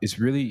why.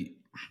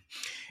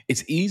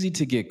 It's easy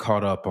to get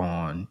caught up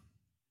on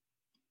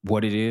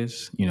what it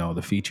is,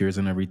 the features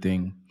and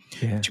everything.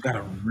 Yeah. But you got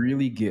to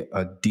really get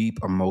a deep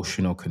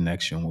emotional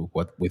connection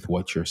with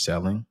what you're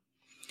selling,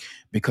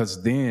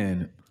 because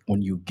then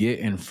when you get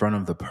in front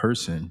of the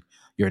person,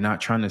 you're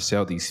not trying to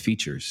sell these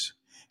features.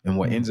 And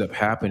what ends up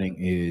happening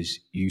is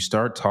you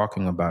start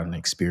talking about an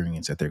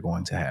experience that they're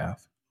going to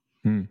have.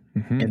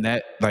 Mm-hmm. And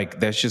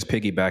that's just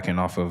piggybacking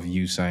off of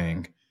you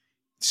saying,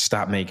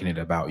 stop making it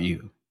about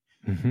you.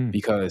 Mm-hmm.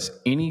 Because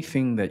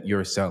anything that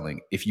you're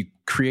selling, if you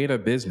create a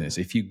business,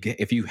 if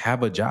you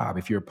have a job,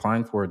 if you're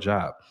applying for a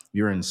job,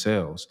 you're in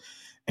sales.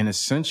 And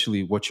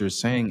essentially what you're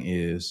saying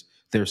is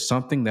there's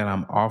something that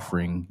I'm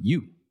offering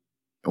you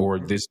or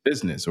this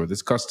business or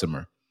this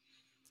customer.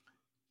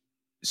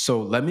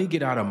 So let me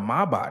get out of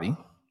my body,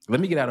 let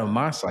me get out of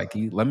my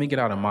psyche, let me get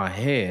out of my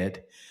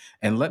head,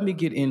 and let me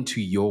get into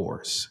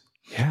yours.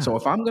 Yeah. So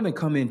if I'm going to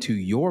come into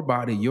your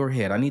body, your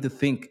head, I need to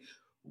think,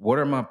 what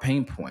are my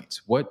pain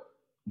points? What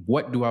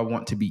do I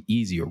want to be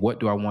easier?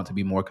 What do I want to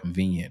be more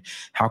convenient?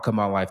 How could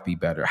my life be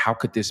better? How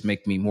could this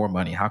make me more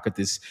money? How could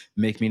this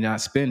make me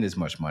not spend as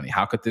much money?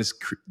 How could this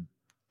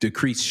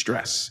decrease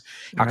stress?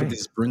 How could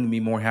this bring me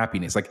more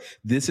happiness? Like,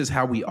 this is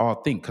how we all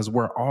think, because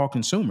we're all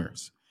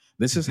consumers.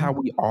 This is how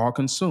we all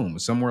consume,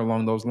 somewhere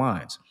along those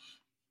lines.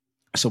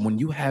 So when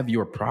you have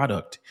your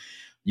product,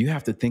 you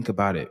have to think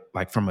about it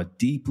like from a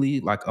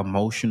deeply like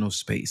emotional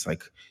space.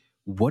 Like,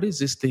 what is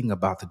this thing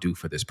about to do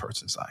for this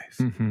person's life?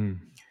 Mm-hmm.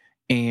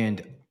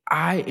 And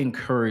I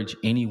encourage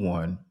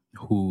anyone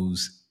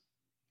who's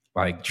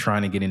like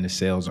trying to get into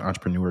sales or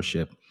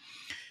entrepreneurship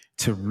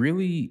to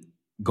really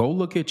go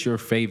look at your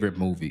favorite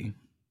movie.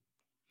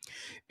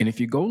 And if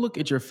you go look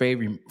at your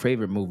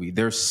favorite movie,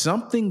 there's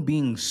something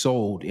being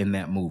sold in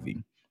that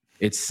movie.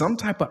 It's some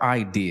type of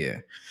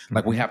idea.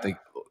 Like, we have to,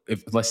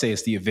 if let's say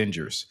it's the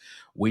Avengers,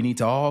 we need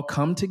to all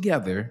come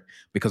together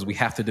because we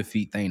have to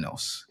defeat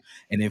Thanos.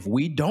 And if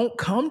we don't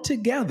come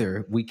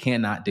together, we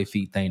cannot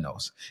defeat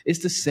Thanos. It's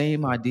the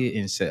same idea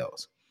in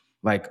sales.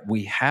 Like,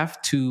 we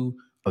have to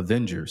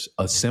Avengers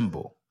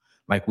assemble.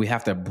 Like, we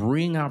have to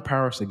bring our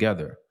powers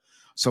together.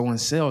 So in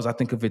sales, I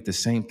think of it the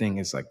same thing.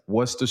 It's like,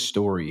 what's the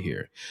story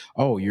here?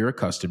 Oh, you're a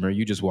customer.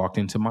 You just walked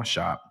into my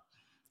shop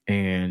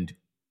and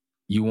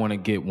you want to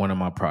get one of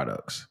my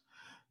products.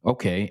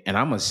 Okay. And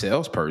I'm a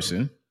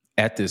salesperson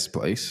at this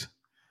place.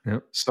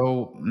 Yep.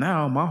 So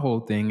now my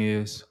whole thing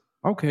is,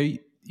 okay,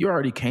 you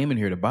already came in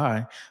here to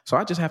buy. So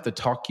I just have to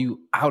talk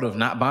you out of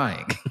not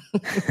buying.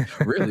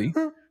 Really?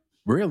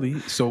 Really?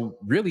 So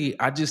really,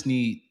 I just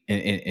need,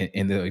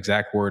 and the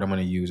exact word I'm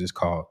going to use is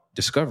called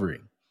discovery.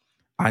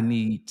 I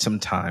need some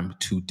time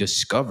to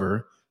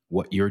discover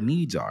what your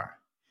needs are.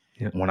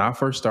 Yep. When I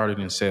first started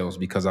in sales,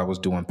 because I was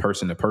doing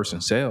person to person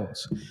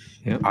sales,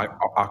 Yep.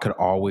 I could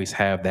always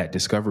have that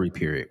discovery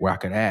period where I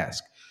could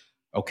ask,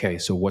 okay,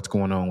 so what's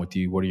going on with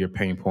you? What are your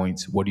pain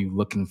points? What are you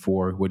looking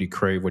for? What do you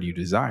crave? What do you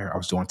desire? I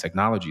was doing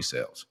technology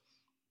sales.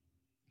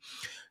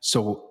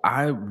 So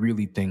I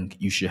really think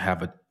you should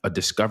have a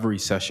discovery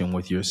session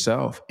with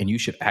yourself, and you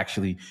should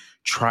actually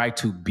try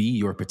to be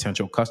your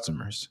potential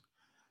customers.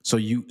 So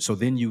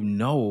then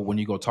when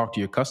you go talk to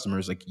your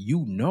customers, like,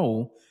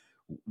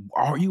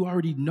 or you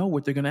already know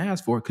what they're going to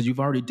ask for because you've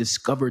already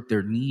discovered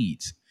their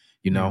needs.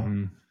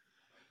 Mm-hmm.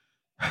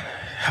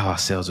 Oh,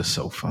 sales are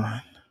so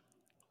fun.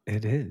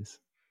 It is.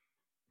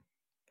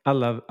 I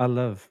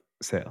love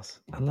sales.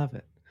 I love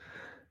it.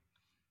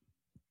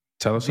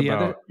 Tell us The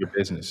other about your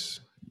business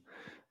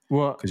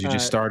well, because you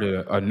just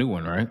started a new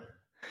one, right?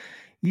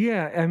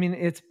 yeah, I mean,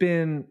 it's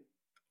been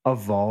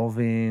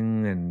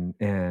evolving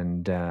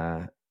and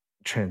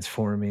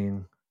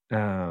transforming.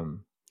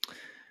 Um,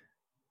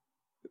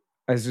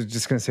 I was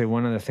just gonna say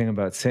one other thing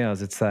about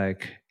sales. It's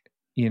like,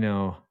 you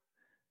know,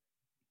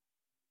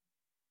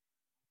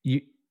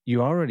 you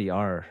you already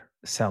are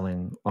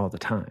selling all the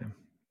time.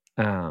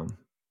 Um,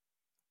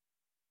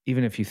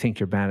 Even if you think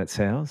you're bad at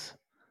sales,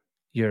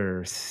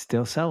 you're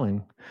still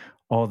selling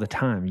all the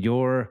time.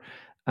 You're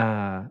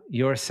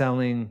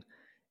selling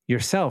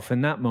yourself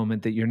in that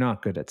moment that you're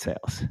not good at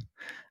sales.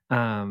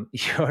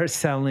 You're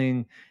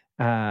selling.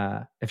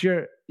 If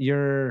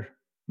you're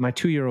my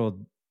 2-year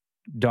old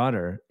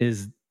daughter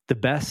is the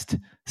best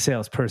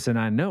salesperson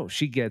I know.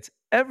 She gets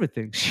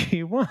everything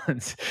she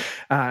wants,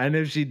 and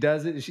if she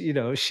does it, she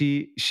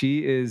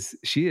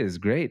is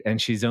great,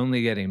 and she's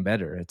only getting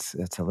better.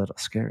 It's a little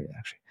scary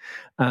actually,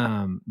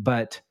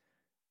 but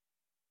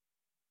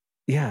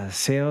yeah,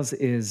 sales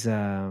is.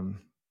 I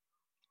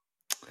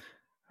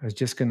was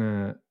just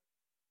gonna.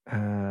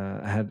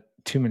 I had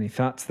too many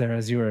thoughts there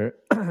as you were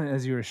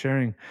as you were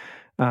sharing.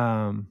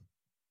 Um,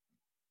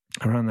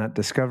 Around that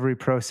discovery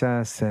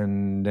process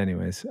and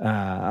anyways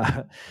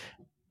I'll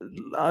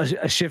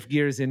shift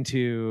gears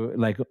into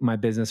like my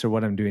business or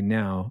what I'm doing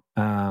now.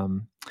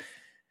 Oh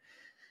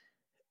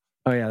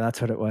yeah,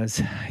 that's what it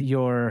was.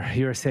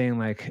 You're saying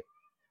like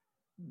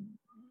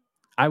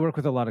I work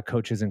with a lot of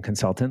coaches and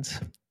consultants,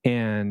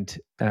 and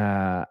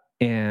 9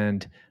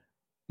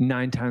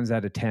 times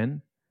out of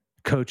 10,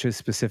 coaches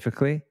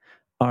specifically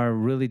are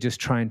really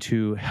just trying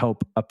to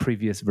help a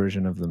previous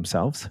version of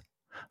themselves.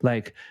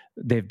 Like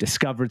they've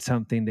discovered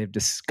something, they've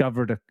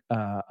discovered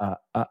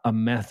a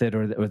method,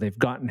 or they've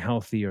gotten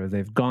healthy, or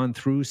they've gone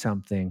through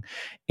something.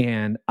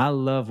 And I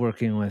love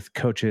working with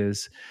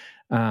coaches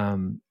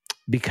um,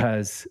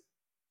 because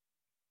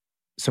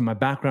so my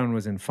background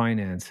was in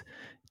finance.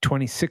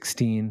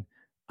 2016,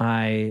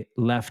 I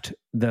left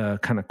the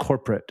kind of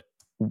corporate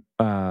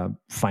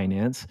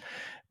finance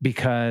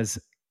because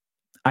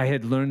I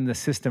had learned the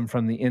system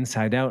from the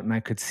inside out, and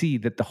I could see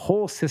that the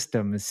whole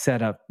system is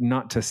set up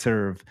not to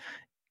serve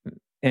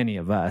any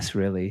of us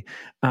really.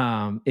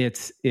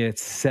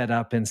 It's set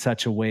up in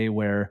such a way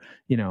where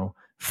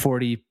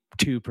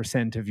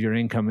 42% of your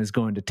income is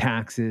going to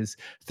taxes,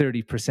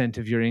 30%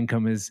 of your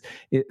income is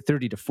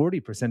 30 to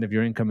 40% of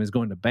your income is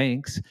going to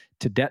banks,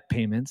 to debt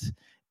payments,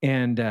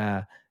 and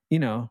you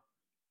know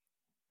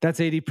that's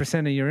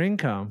 80% of your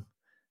income,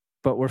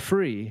 but we're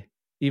free,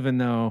 even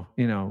though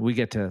we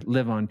get to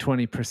live on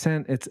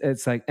 20%.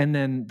 It's like, and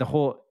then the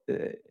whole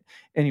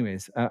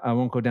anyways, I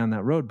won't go down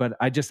that road, but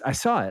I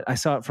saw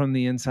it from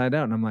the inside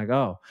out, and I'm like,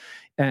 oh,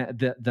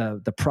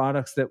 the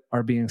products that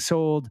are being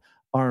sold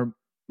are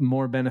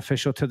more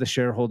beneficial to the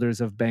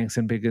shareholders of banks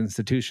and big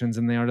institutions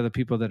than they are to the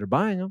people that are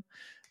buying them.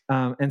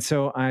 And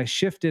so I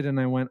shifted and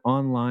I went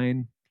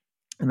online,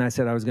 and I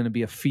said I was going to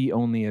be a fee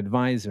only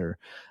advisor,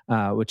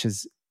 which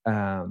is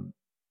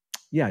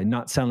yeah,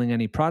 not selling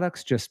any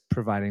products, just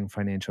providing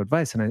financial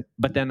advice.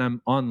 But then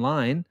I'm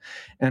online,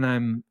 and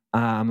I'm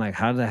like,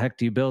 how the heck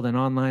do you build an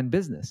online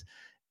business?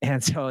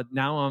 And so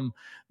now I'm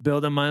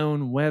building my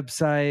own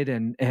website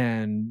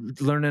and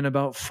learning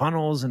about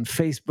funnels and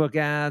Facebook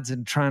ads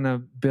and trying to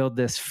build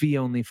this fee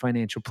only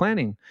financial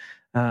planning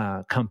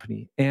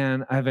company.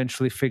 And I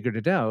eventually figured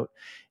it out.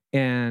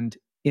 And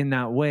in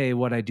that way,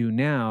 what I do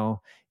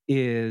now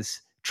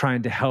is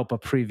trying to help a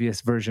previous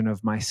version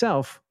of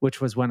myself,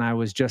 which was when I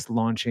was just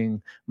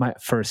launching my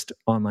first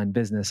online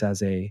business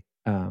as a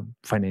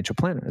financial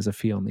planner, as a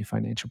fee only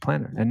financial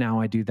planner. And now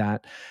I do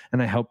that,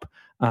 and I help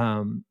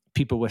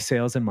people with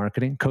sales and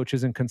marketing,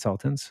 coaches and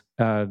consultants,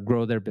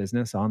 grow their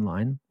business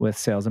online with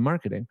sales and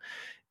marketing.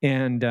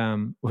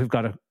 And we've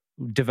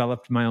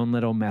developed my own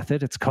little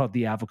method. It's called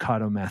the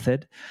avocado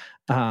method.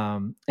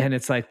 And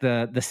it's like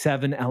the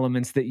 7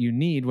 elements that you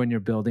need when you're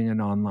building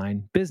an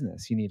online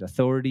business. You need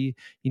authority,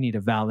 you need a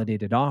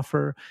validated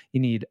offer,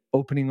 you need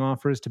opening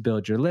offers to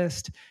build your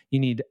list, you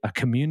need a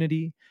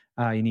community,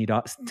 you need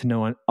to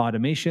know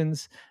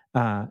automations,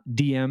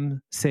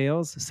 DM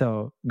sales.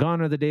 So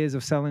gone are the days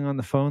of selling on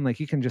the phone. Like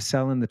you can just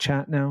sell in the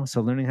chat now.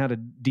 So learning how to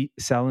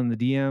sell in the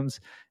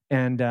DMs,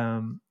 and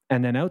then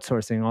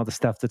outsourcing all the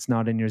stuff that's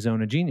not in your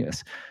zone of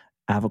genius.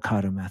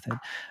 Avocado method.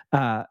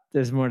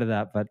 There's more to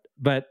that, but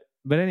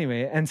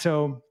anyway. And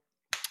so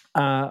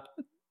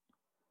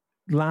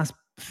last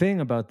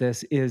thing about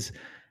this is,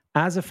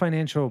 as a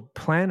financial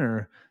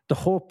planner, the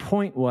whole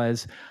point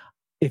was,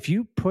 if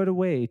you put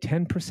away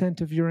 10%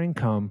 of your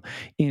income,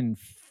 in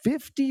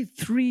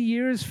 53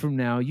 years from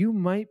now, you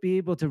might be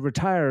able to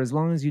retire as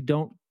long as you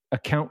don't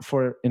account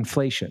for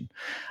inflation.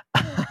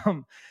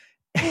 um,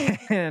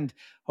 and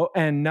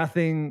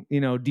nothing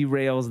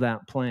derails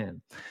that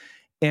plan.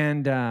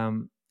 And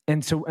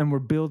we're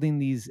building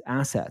these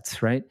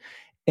assets, right?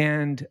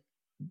 And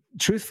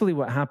truthfully,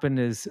 what happened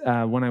is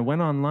when I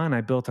went online,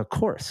 I built a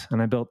course,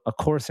 and I built a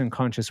course in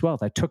conscious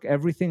wealth. I took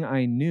everything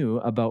I knew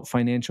about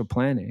financial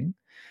planning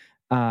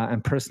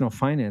and personal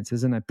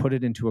finances, and I put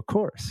it into a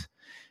course.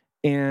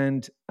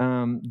 And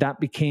that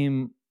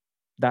became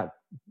that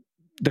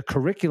the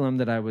curriculum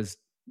that I was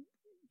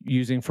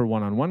using for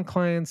one-on-one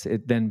clients.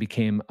 It then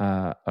became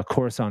a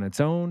course on its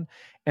own,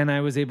 and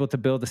I was able to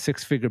build a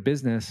six-figure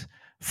business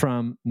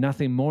from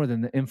nothing more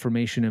than the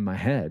information in my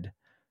head.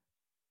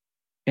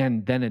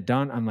 And then it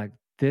dawned, I'm like,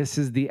 this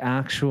is the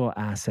actual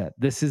asset.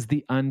 This is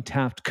the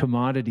untapped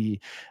commodity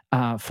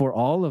for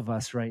all of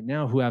us right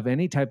now who have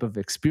any type of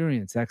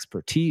experience,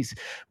 expertise,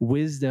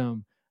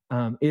 wisdom.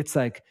 It's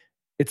like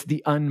it's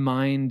the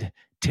unmined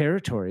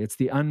territory. It's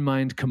the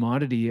unmined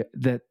commodity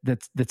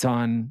that's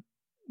on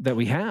that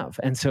we have.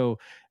 And so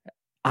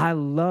I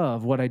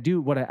love what I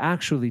do. What I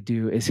actually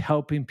do is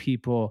helping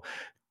people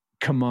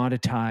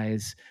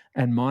commoditize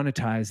and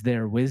monetize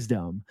their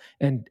wisdom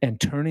and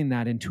turning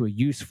that into a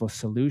useful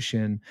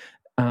solution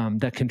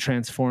that can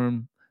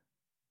transform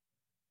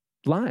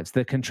lives,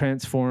 that can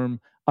transform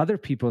other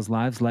people's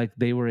lives like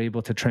they were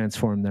able to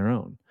transform their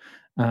own.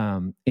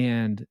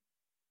 And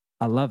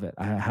I love it.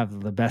 I have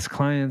the best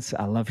clients.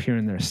 I love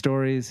hearing their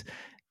stories.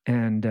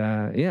 And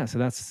so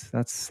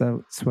that's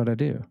what I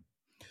do.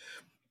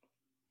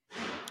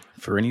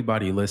 For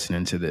anybody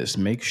listening to this,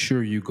 make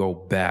sure you go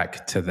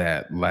back to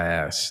that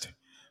last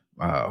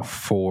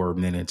 4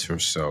 minutes or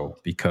so,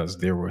 because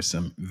there were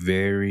some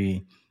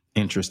very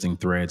interesting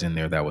threads in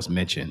there that was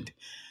mentioned.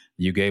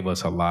 You gave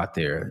us a lot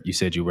there. You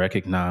said you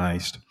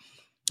recognized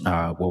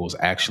what was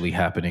actually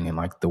happening and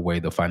like the way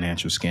the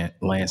financial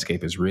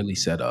landscape is really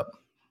set up.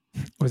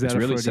 Was that it's a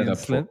really Freudian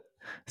slip?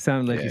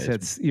 Sounded like you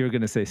said you were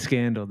going to say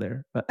scandal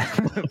there. But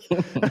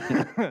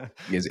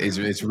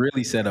it's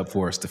really set up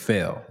for us to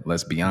fail.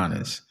 Let's be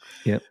honest.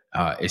 Yep.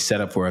 It's set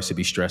up for us to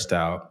be stressed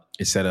out.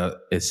 It's set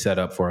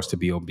up for us to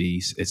be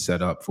obese. It's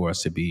set up for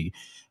us to be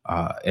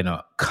in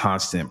a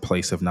constant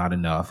place of not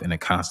enough, in a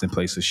constant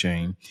place of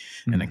shame,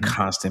 in a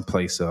constant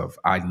place of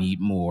I need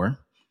more,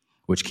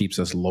 which keeps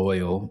us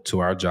loyal to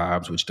our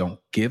jobs, which don't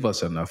give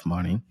us enough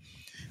money.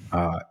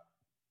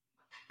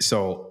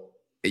 So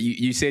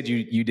you said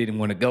you didn't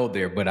want to go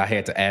there, but I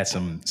had to add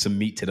some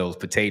meat to those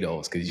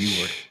potatoes because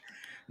you were.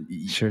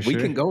 Sure.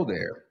 Can go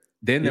there.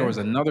 Then there was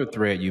another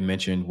thread you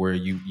mentioned where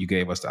you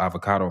gave us the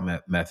avocado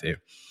method,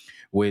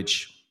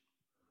 which,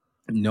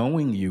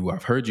 knowing you,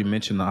 I've heard you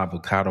mention the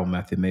avocado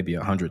method maybe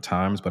 100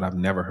 times, but I've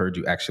never heard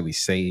you actually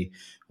say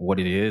what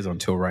it is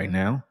until right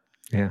now.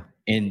 Yeah.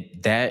 And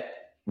that,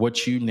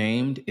 what you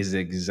named is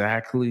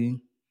exactly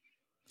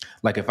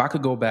like, if I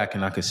could go back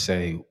and I could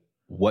say,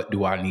 what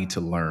do I need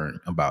to learn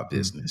about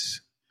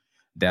business?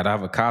 That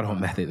avocado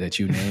method that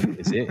you named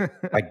is it.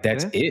 Like,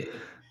 that's it.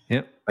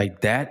 Yep.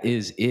 Like, that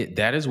is it.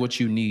 That is what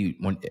you need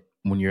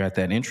when you're at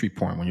that entry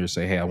point, when you're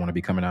saying, hey, I want to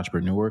become an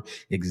entrepreneur.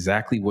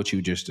 Exactly what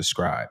you just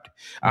described.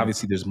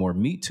 Obviously, there's more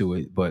meat to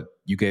it, but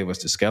you gave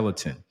us the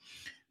skeleton.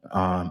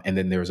 And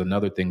then there was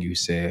another thing you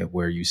said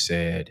where you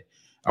said,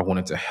 I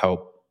wanted to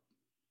help.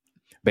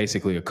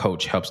 Basically, a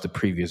coach helps the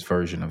previous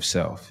version of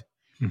self.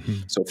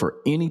 Mm-hmm. So for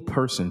any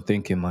person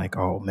thinking like,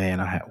 oh man,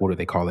 what do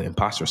they call it?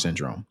 Imposter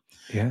syndrome.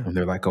 Yeah. And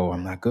they're like, oh,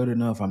 I'm not good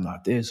enough. I'm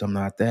not this. I'm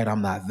not that.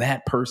 I'm not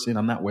that person.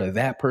 I'm not where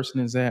that person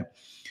is at.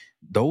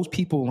 Those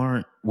people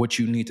aren't what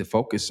you need to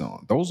focus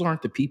on. Those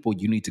aren't the people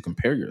you need to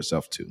compare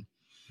yourself to.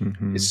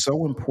 Mm-hmm. It's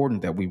so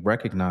important that we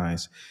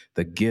recognize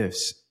the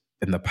gifts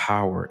and the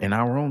power in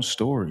our own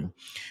story,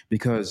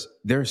 because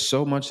there's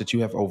so much that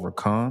you have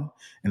overcome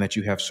and that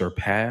you have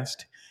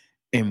surpassed.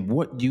 And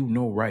what you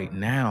know right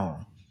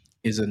now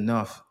is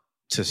enough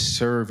to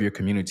serve your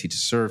community, to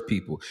serve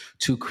people,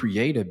 to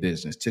create a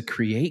business, to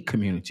create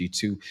community,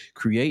 to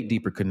create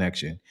deeper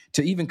connection,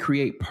 to even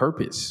create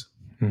purpose,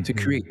 to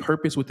create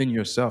purpose within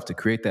yourself, to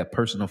create that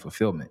personal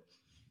fulfillment.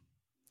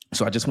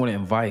 So I just want to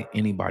invite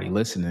anybody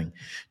listening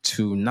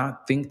to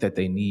not think that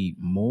they need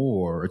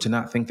more, or to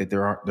not think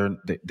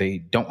that they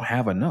don't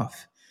have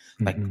enough.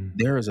 Like,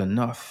 there is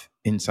enough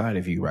inside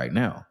of you right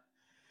now.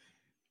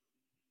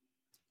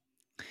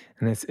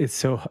 And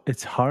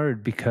it's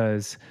hard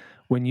because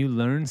when you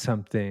learn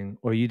something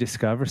or you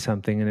discover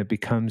something and it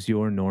becomes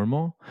your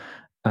normal,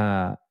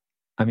 I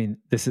mean,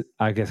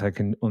 I guess I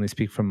can only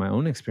speak from my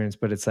own experience,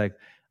 but it's like,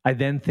 I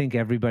then think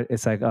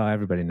it's like, oh,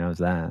 everybody knows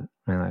that.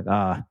 And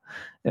like,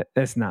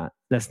 that's not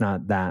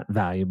that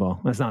valuable.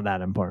 That's not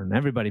that important.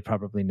 Everybody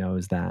probably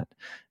knows that.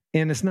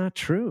 And it's not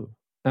true.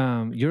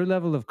 Your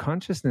level of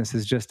consciousness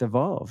has just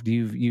evolved.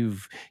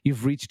 You've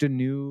reached a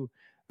new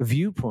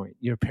viewpoint.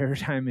 Your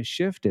paradigm has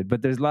shifted,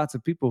 but there's lots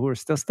of people who are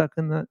still stuck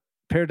in the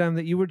paradigm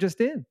that you were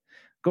just in.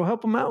 Go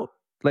help them out.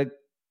 Like,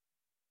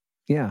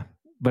 yeah,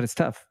 but it's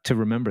tough to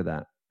remember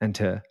that and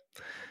to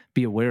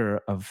be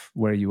aware of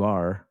where you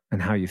are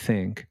and how you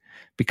think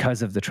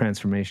because of the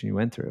transformation you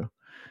went through,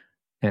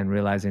 and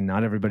realizing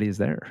not everybody is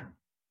there.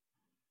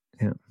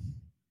 Yeah.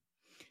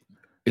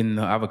 In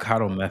the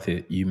avocado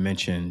method, you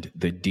mentioned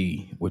the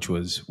D, which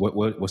was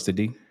what's the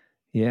D?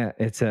 Yeah,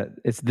 it's the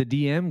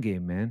DM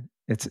game, man.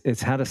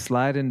 It's how to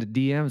slide into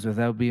DMs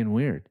without being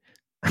weird.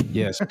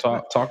 Yes,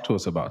 talk to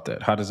us about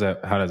that. How does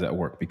that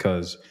work?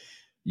 Because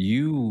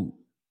you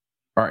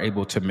are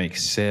able to make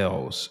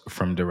sales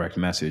from direct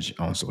message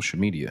on social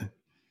media.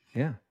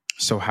 Yeah.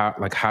 So how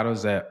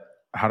does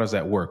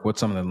that work? What's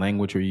some of the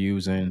language you're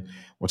using?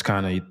 What's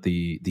kind of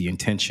the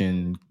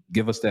intention?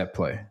 Give us that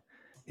play.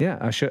 Yeah,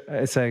 I'll show.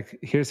 It's like,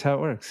 here's how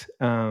it works.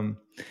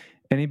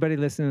 Anybody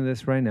listening to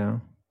this right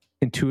now,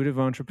 intuitive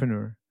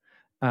entrepreneur,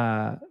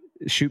 uh,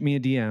 shoot me a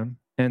DM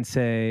and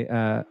say,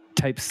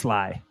 type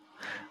Sly,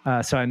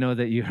 so I know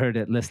that you heard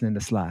it listening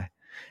to Sly.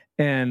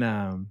 And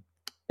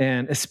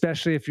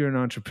especially if you're an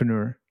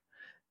entrepreneur,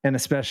 and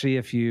especially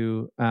if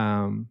you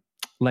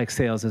like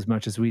sales as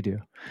much as we do,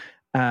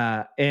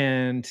 uh,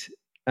 and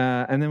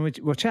and then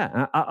we'll chat.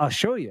 I'll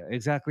show you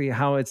exactly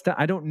how it's done.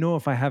 I don't know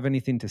if I have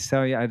anything to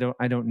sell you. I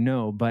don't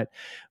know, but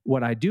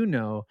what I do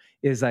know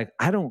is, like,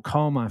 I don't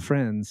call my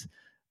friends.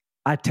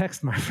 I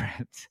text my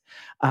friends.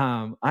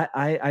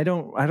 I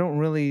don't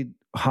really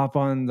hop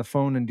on the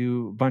phone and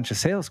do a bunch of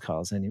sales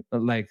calls.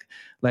 Like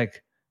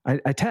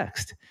I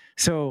text.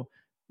 So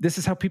this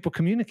is how people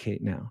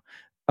communicate now.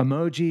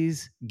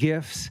 Emojis,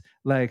 GIFs,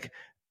 like,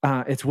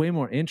 it's way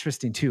more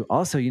interesting too.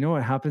 Also, you know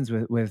what happens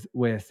with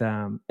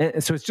so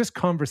it's just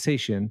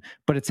conversation,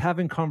 but it's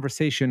having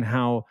conversation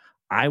how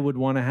I would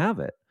want to have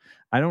it.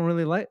 I don't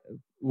really like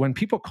when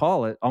people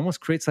call. It almost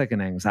creates like an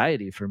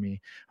anxiety for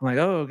me. I'm like,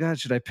 oh God,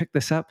 should I pick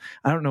this up?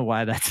 I don't know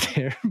why that's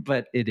there,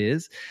 but it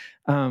is.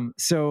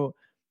 What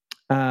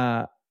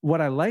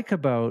I like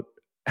about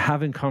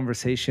having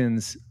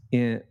conversations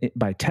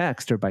by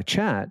text or by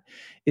chat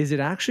is it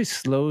actually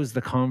slows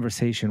the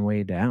conversation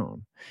way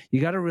down.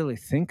 You got to really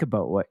think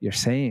about what you're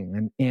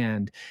saying,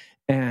 and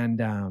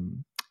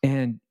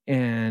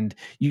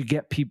you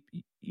get people,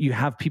 you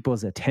have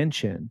people's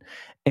attention,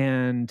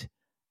 and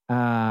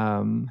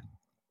um,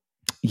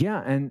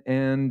 yeah, and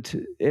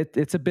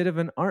it's a bit of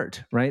an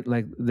art, right?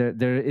 Like,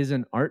 there is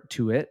an art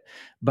to it,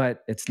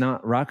 but it's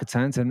not rocket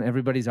science, and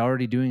everybody's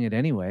already doing it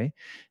anyway.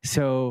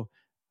 So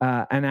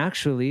and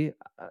actually,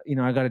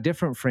 I got a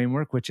different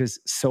framework, which is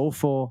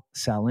soulful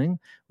selling,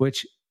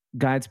 which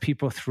guides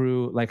people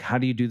through, like, how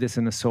do you do this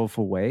in a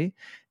soulful way.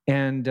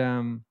 And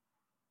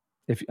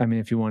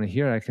if you want to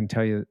hear, I can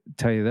tell you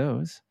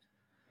those.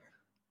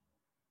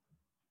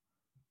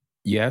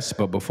 Yes,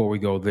 but before we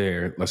go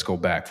there, let's go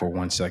back for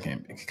 1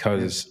 second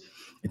because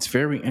it's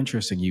very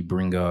interesting. You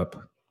bring up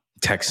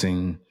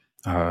texting,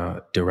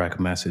 direct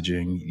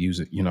messaging, use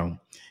it,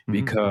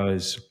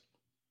 because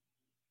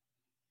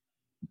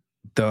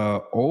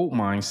the old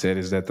mindset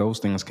is that those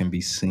things can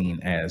be seen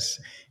as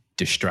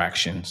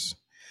distractions,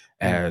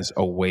 as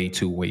a way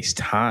to waste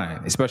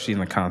time, especially in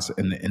the concept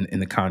in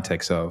the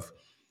context of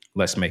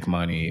let's make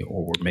money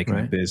or we're making a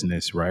Right.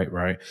 business,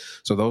 right.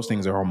 So those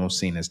things are almost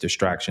seen as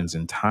distractions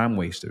and time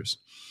wasters.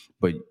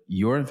 But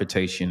your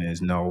invitation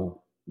is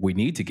no, we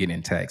need to get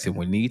in text and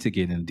we need to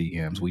get in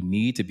DMs. We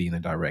need to be in the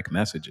direct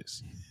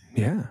messages.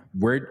 Yeah.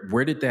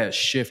 Where did that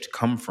shift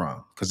come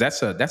from? Because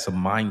that's a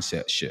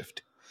mindset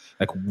shift.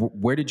 Like,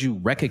 where did you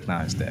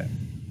recognize that?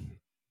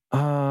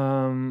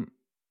 Um,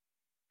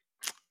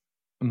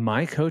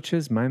 my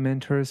coaches, my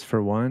mentors,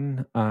 for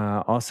one.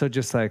 Also,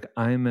 just like,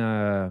 I'm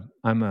a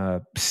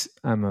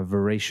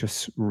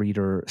voracious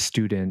reader,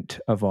 student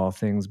of all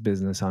things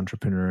business,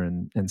 entrepreneur,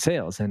 and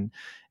sales, and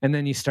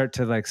then you start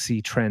to, like,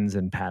 see trends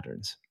and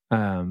patterns.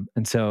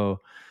 And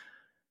so,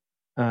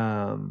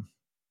 um,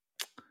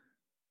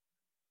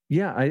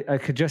 yeah, I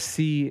could just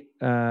see.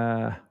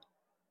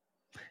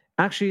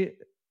 Actually,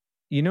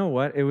 you know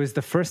what? It was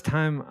the first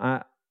time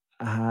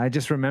I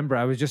just remember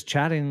I was just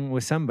chatting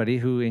with somebody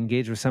who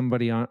engaged with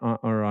somebody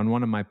on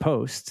one of my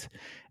posts,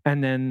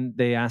 and then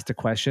they asked a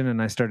question,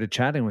 and I started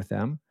chatting with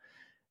them,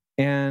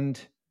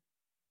 and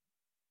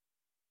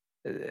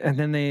and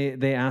then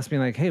they asked me,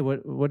 like, "Hey,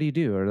 what do you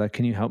do?" Or, like,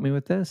 "Can you help me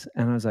with this?"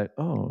 And I was like,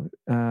 "Oh,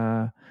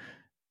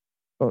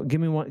 give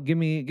me a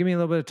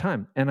little bit of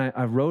time." And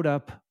I wrote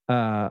up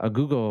a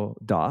Google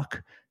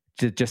Doc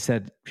that just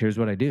said, "Here's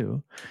what I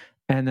do."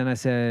 And then I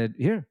said,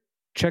 "Here,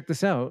 check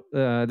this out.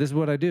 This is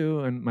what I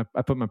do." And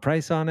I put my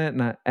price on it,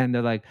 and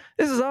they're like,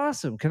 "This is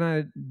awesome. Can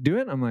I do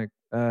it?" I'm like,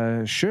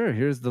 "Sure.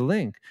 Here's the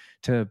link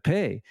to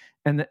pay."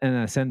 And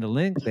I send a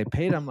link. They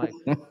paid. I'm like,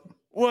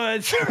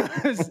 "What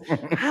just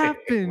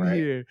happened Right,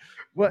 here?"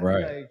 What,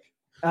 right.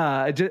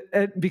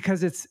 like,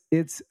 because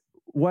it's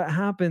what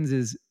happens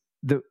is,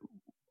 the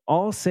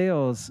all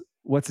sales,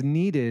 what's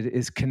needed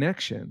is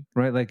connection,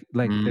 right? Like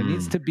there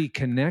needs Mm. to be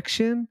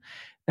connection,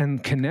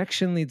 and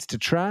connection leads to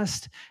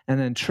trust, and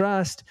then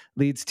trust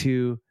leads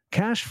to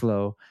cash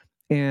flow.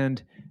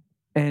 And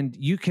and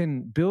you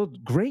can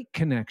build great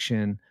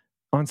connection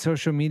on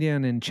social media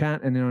and in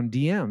chat and on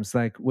DMs,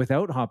 like,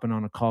 without hopping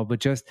on a call, but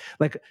just,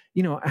 like,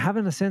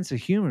 having a sense of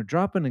humor,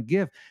 dropping a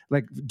gift,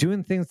 like,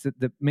 doing things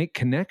that make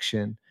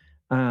connection.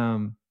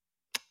 um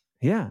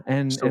yeah,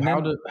 and So and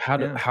then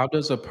yeah. how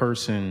does a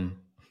person,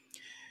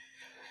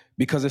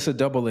 because it's a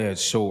double-edged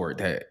sword,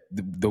 that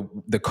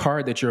the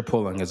card that you're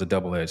pulling is a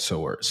double-edged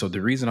sword. So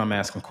the reason I'm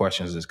asking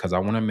questions is because I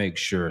want to make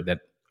sure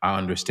that I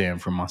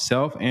understand for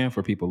myself and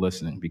for people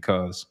listening,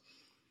 because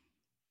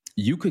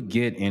you could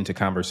get into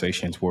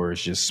conversations where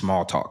it's just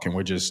small talk and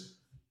we're just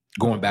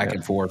going back Yeah.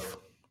 and forth,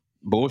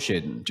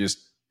 bullshitting.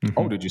 Just,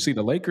 oh, Mhm. did you see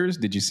the Lakers?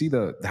 Did you see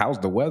how's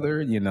the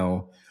weather?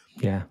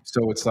 Yeah.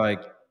 So it's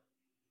like,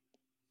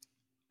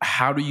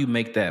 how do you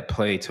make that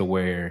play to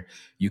where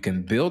you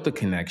can build the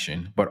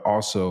connection, but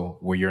also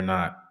where you're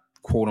not,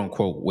 quote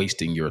unquote,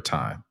 wasting your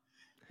time?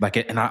 Like,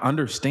 and I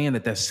understand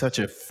that that's such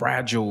a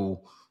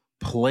fragile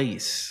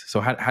place. So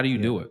how do you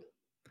Yeah. do it?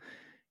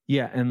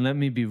 Yeah, and let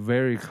me be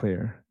very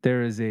clear.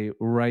 There is a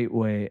right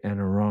way and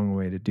a wrong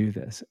way to do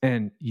this.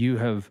 And you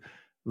have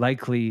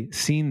likely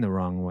seen the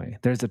wrong way.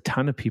 There's a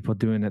ton of people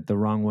doing it the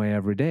wrong way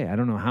every day. I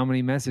don't know how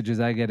many messages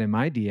I get in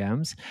my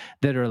DMs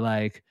that are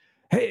like,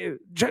 "Hey,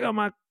 check out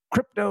my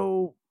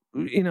crypto,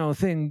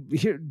 thing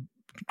here.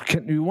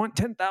 Can you want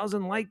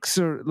 10,000 likes?"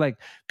 Or like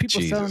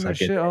people selling Jesus, I their get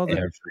shit that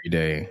every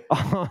day.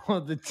 all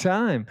the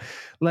time.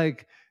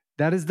 Like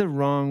that is the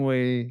wrong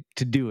way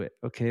to do it.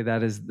 Okay,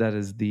 that is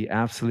the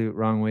absolute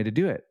wrong way to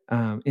do it.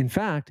 In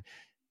fact,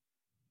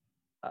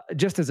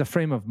 just as a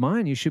frame of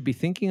mind, you should be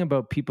thinking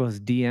about people's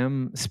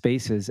DM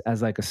spaces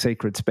as like a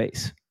sacred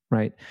space,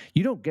 right?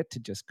 You don't get to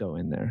just go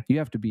in there. You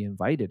have to be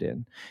invited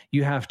in.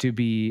 You have to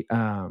be.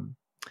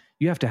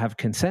 You have to have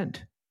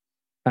consent.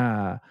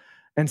 Uh,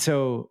 and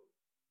so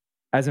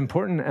as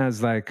important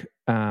as like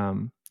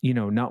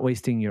not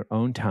wasting your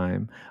own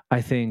time,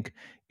 I think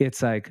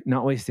it's like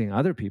not wasting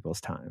other people's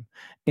time,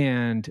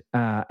 and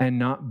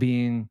not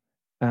being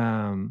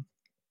um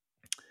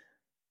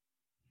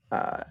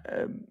uh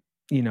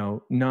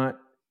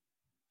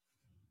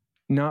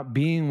not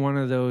being one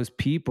of those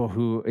people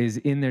who is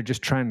in there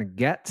just trying to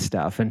get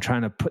stuff and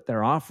trying to put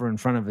their offer in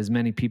front of as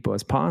many people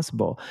as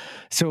possible.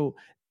 So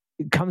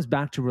it comes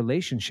back to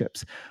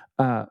relationships.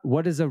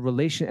 What is a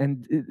relation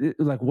and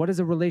like what does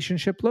a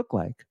relationship look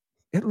like?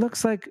 It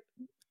looks like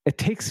it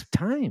takes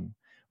time,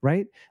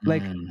 right?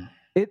 Like Mm.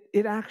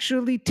 it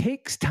actually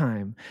takes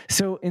time.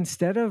 So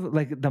instead of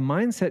like the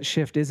mindset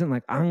shift isn't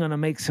like I'm gonna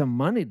make some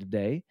money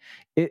today.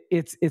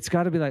 It's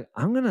got to be like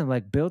I'm gonna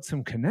like build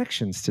some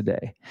connections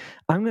today.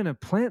 I'm gonna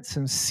plant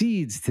some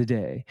seeds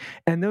today,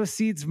 and those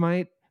seeds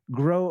might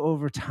grow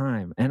over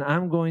time. And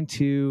I'm going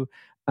to,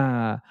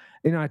 I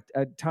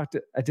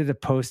did a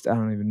post. I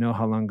don't even know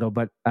how long ago,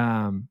 but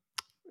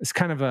it's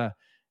kind of a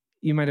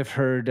you might have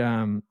heard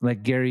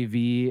like Gary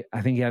V.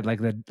 I think he had like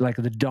the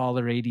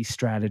 $1.80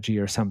 strategy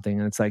or something.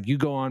 And it's like you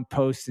go on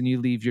posts and you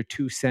leave your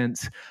 2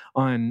 cents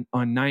on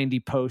 90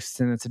 posts,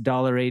 and it's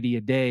 $1.80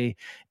 a day,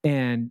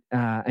 and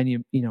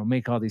you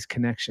make all these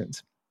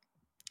connections.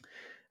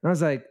 And I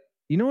was like,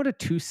 you know what a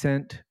 2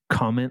 cent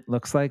comment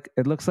looks like?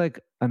 It looks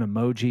like an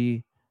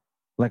emoji,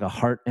 like a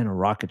heart and a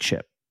rocket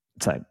ship.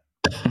 It's like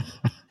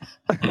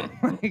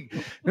like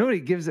nobody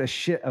gives a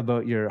shit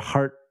about your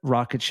heart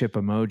rocket ship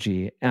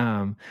emoji.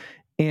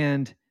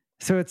 And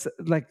so it's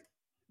like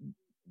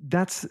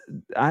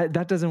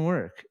that doesn't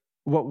work.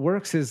 What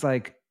works is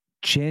like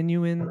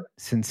genuine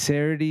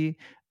sincerity,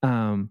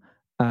 um,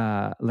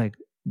 like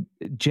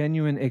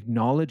genuine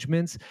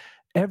acknowledgments.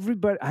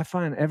 I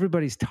find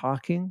everybody's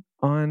talking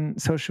on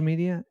social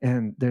media,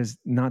 and there's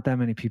not that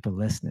many people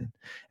listening.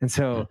 And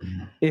so,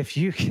 Mhm. if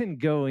you can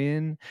go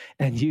in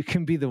and you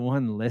can be the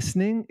one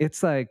listening,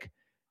 it's like,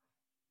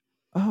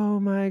 oh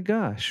my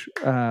gosh,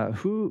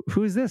 who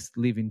is this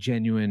leaving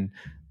genuine,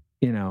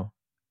 you know,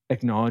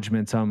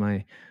 acknowledgments on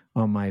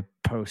my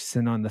posts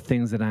and on the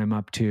things that I'm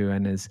up to,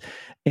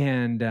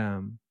 and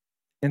um,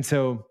 and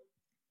so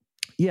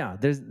yeah,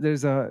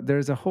 there's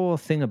a whole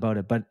thing about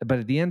it, but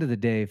at the end of the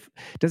day,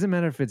 it doesn't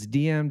matter if it's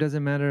DM,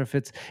 doesn't matter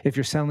if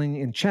you're selling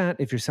in chat,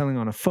 if you're selling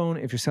on a phone,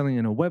 if you're selling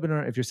in a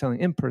webinar, if you're selling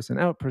in person,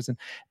 out person.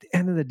 At the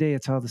end of the day,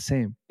 it's all the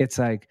same. It's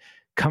like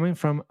coming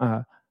from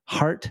a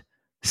heart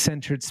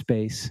centered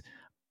space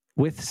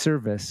with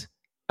service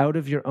out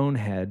of your own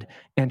head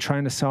and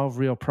trying to solve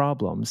real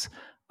problems.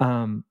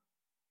 Um,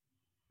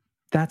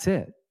 that's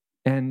it.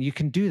 And you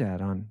can do that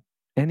on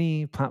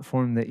any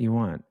platform that you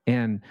want.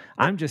 And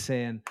I'm just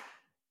saying,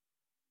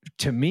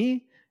 to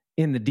me,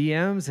 in the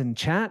DMs and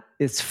chat,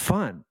 it's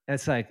fun.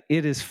 It's like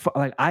it is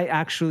like I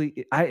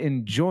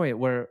enjoy it.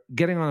 Where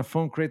getting on a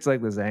phone creates like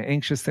this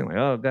anxious thing, like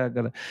oh god,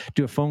 gotta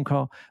do a phone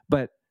call.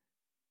 But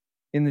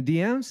in the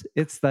DMs,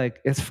 it's like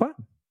it's fun.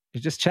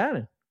 You're just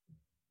chatting.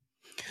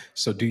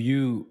 So do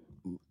you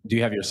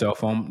have your cell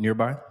phone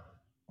nearby?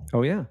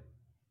 Oh yeah.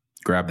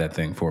 Grab that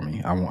thing for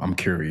me. I'm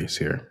curious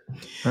here.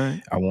 All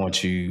right. I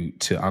want you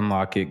to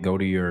unlock it, go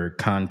to your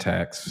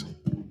contacts,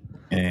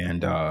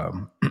 and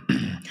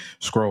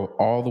scroll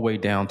all the way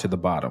down to the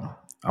bottom.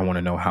 I want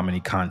to know how many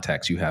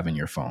contacts you have in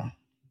your phone.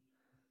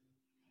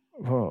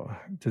 Whoa.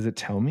 Does it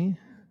tell me?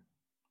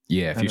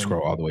 Yeah, if I you don't scroll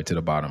know. all the way to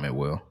the bottom, it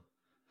will.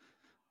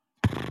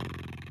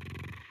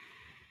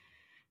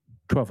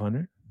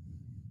 1,200.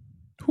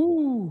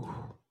 Whoo.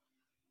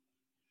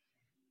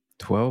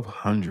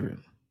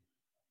 1,200.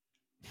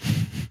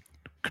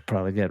 Could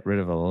probably get rid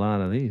of a lot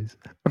of these.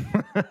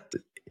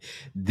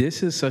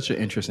 This is such an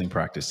interesting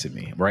practice to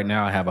me. Right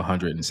now, I have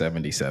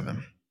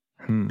 177.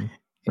 Hmm.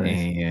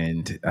 Nice.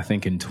 And I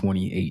think in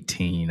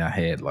 2018, I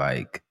had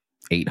like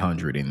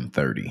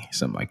 830,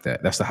 something like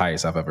that. That's the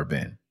highest I've ever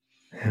been.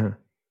 Yeah.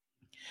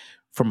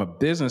 From a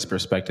business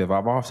perspective,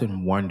 I've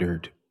often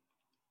wondered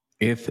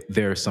if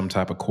there's some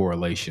type of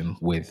correlation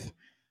with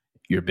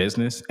your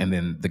business and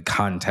then the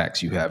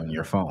contacts you have in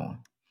your phone.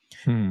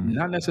 Hmm.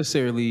 Not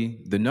necessarily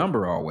the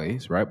number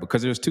always, right?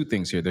 Because there's two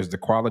things here. There's the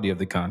quality of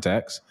the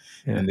contacts,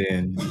 Yeah. and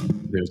then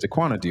there's the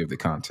quantity of the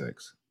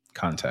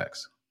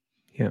contacts.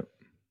 Yeah.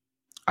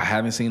 I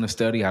haven't seen a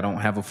study. I don't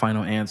have a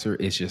final answer.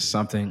 It's just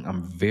something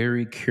I'm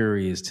very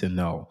curious to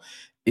know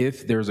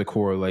if there's a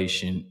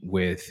correlation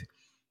with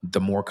the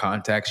more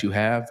contacts you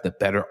have, the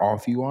better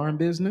off you are in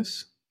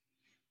business.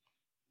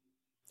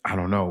 I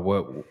don't know.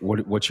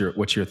 What's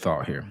your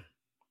thought here?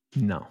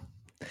 No.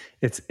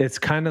 It's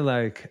kind of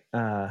like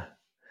well,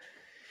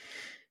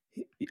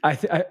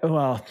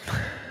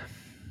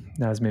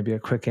 that was maybe a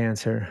quick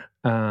answer.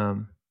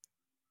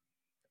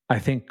 I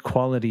think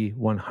quality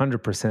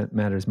 100%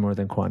 matters more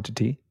than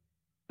quantity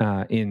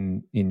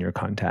in your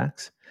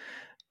contacts.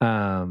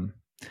 Um,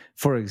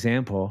 for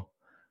example,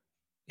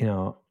 you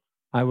know,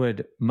 I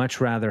would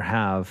much rather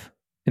have.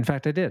 In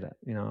fact, I did.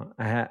 You know,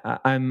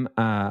 I'm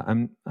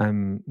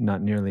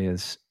not nearly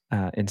as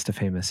Insta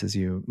famous as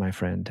you, my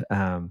friend,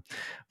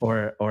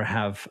 or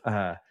have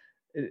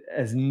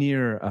as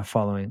near a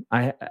following.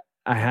 I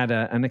had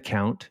an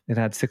account. It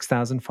had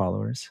 6,000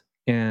 followers,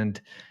 and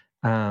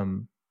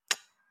um,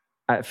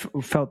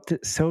 felt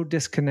so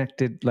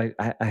disconnected. Like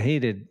I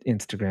hated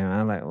Instagram.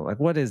 I'm like,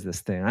 what is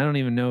this thing? I don't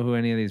even know who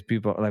any of these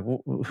people are. Like,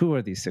 who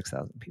are these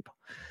 6,000 people?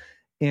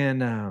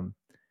 And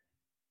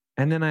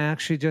and then I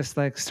actually just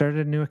like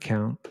started a new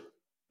account,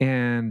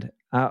 and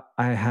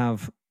I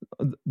have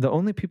the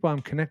only people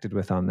I'm connected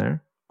with on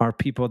there are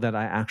people that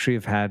I actually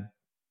have had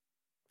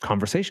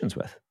conversations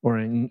with or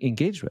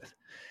engaged with.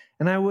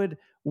 And I would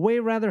way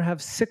rather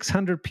have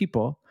 600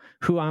 people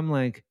who I'm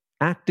like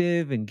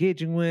active,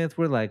 engaging with,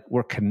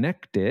 we're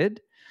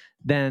connected,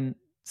 than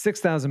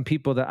 6,000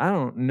 people that I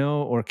don't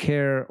know or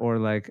care or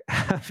like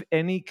have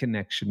any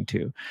connection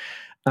to.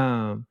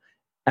 Um,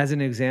 as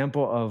an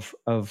example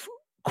of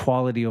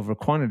quality over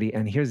quantity.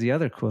 And here's the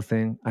other cool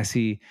thing I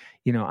see,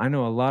 I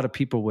know a lot of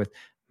people with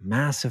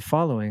massive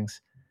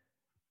followings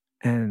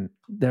and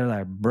they're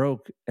like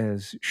broke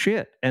as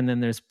shit. And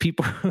then there's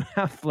people who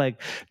have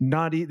like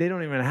they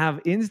don't even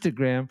have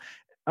Instagram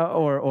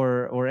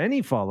or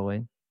any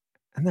following,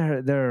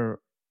 and they're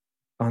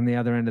on the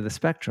other end of the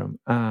spectrum.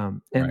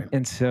 Right.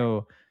 And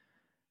so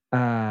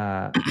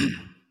uh,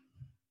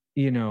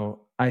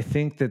 I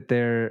think that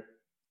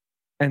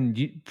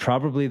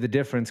probably the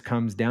difference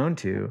comes down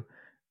to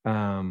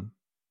um,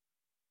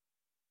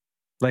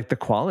 like the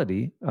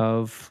quality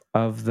of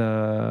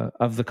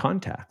the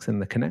contacts and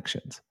the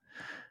connections.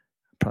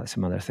 Probably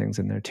some other things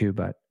in there too,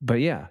 but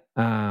yeah.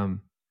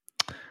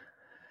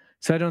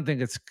 So I don't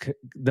think it's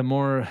the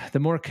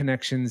more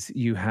connections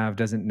you have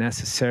doesn't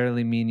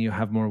necessarily mean you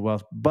have more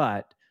wealth.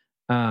 But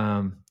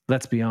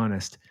let's be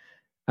honest.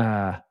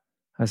 I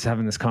was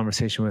having this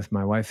conversation with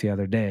my wife the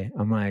other day.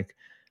 I'm like,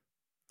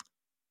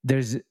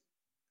 there's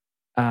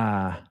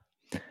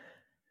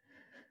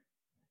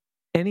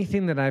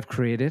anything that I've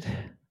created.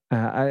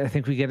 I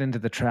think we get into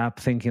the trap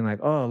thinking like,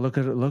 oh, look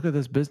at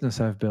this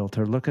business I've built,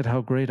 or look at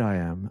how great I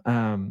am.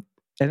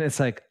 And it's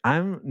like,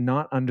 I'm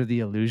not under the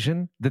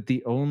illusion that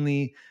the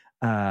only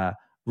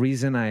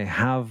reason I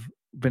have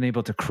been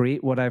able to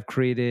create what I've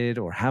created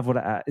or have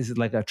is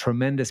like a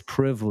tremendous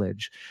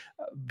privilege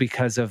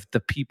because of the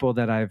people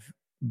that I've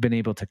been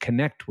able to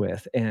connect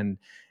with, and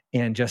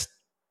just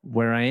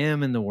where I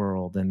am in the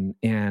world, and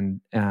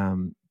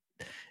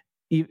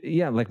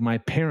yeah, like my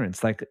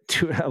parents, like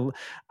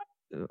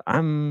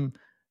I'm,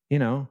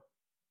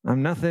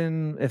 I'm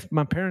nothing if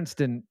my parents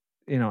didn't,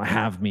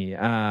 have me.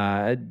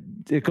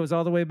 It goes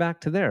all the way back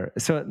to there.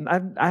 So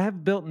I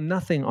have built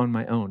nothing on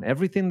my own.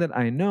 Everything that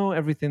I know,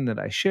 everything that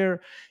I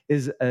share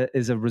is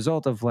a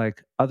result of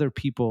like other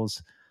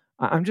people's.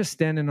 I'm just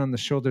standing on the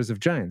shoulders of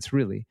giants,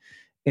 really.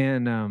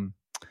 And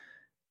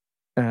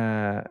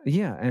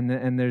yeah,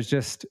 and there's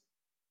just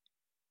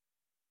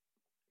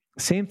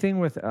same thing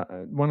with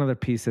one other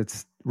piece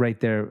that's right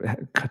there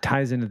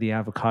ties into the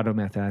avocado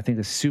method. I think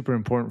is super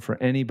important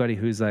for anybody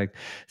who's like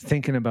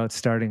thinking about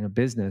starting a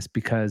business,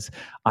 because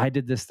I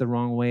did this the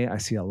wrong way. I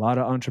see a lot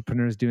of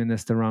entrepreneurs doing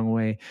this the wrong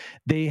way.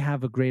 They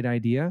have a great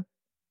idea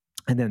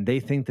and then they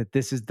think that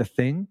this is the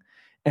thing,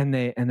 and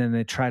then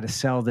they try to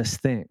sell this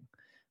thing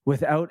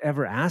without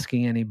ever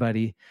asking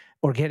anybody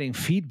or getting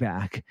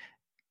feedback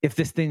if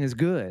this thing is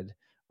good,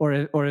 or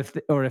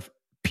if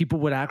people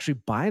would actually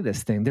buy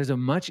this thing. There's a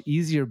much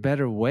easier,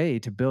 better way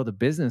to build a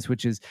business,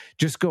 which is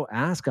just go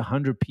ask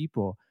 100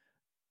 people,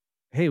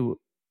 hey,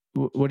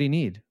 what do you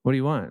need? What do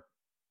you want?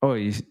 Oh,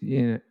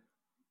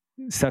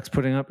 sucks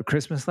putting up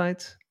Christmas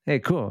lights. Hey,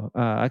 cool.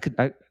 I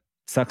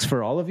sucks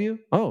for all of you.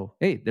 Oh,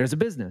 hey, there's a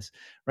business,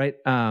 right?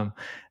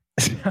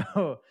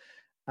 So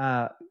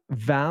uh,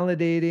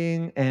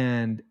 validating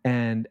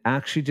and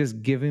actually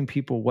just giving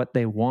people what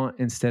they want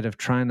instead of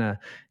trying to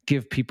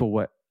give people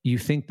what you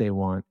think they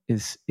want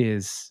is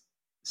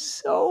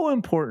so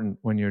important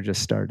when you're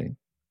just starting.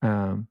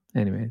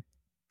 Anyway,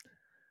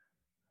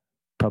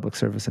 public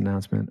service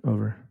announcement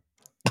over.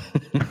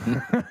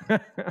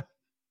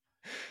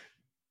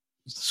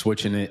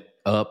 Switching it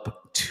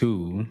up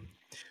to,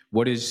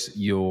 what is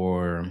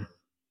your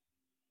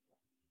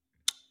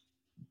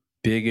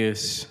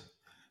biggest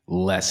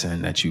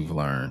lesson that you've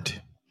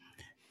learned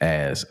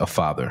as a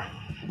father?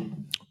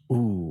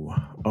 Ooh,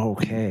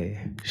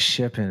 okay.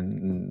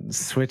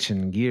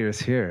 Switching gears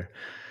here.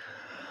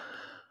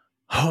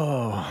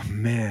 Oh,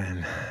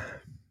 man.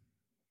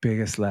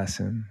 Biggest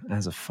lesson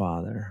as a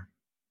father.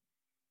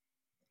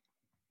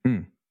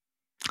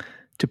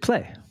 To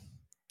play.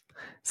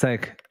 It's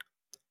like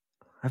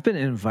I've been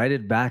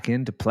invited back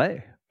into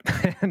play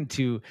and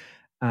to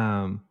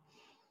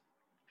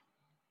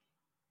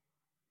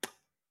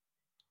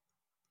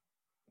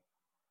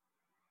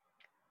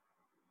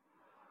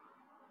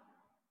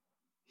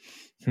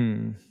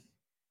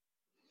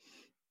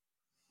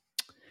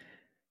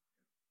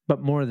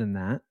But more than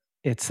that,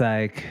 it's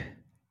like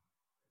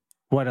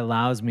what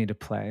allows me to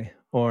play,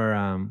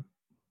 or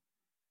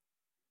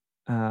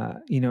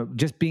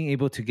just being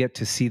able to get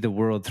to see the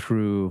world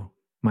through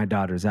my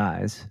daughter's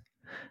eyes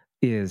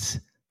is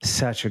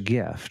such a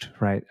gift,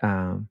 right?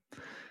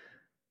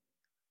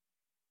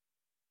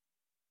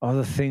 All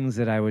the things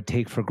that I would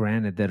take for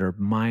granted that are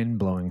mind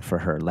blowing for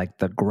her, like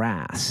the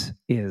grass,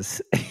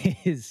 is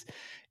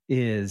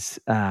is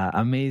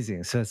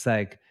amazing. So it's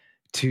like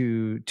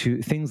to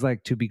things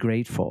like to be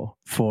grateful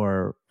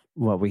for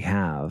what we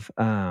have.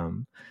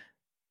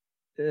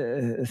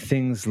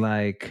 Things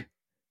like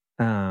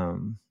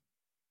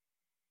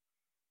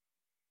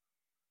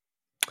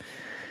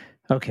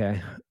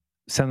okay,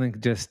 something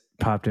just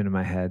popped into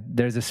my head.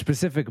 There's a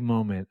specific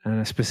moment and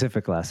a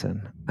specific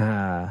lesson.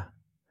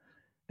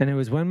 And it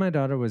was when my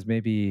daughter was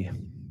maybe,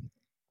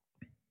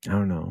 I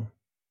don't know,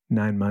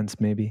 9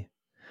 months maybe.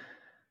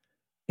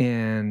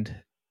 And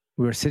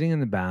we were sitting in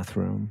the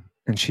bathroom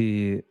and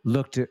she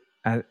looked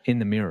in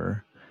the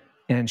mirror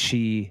and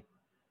she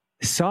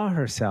saw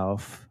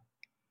herself.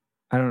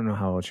 I don't know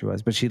how old she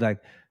was, but she like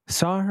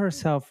saw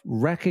herself,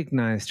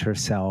 recognized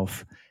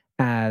herself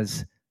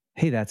as,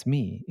 hey, that's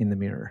me in the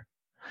mirror.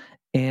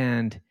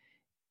 And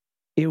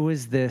it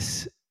was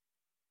this,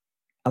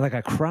 like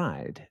I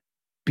cried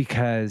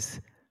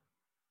because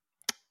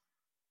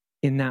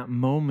in that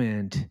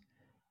moment,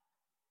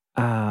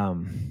 how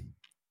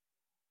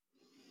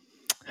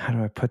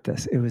do I put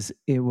this? It was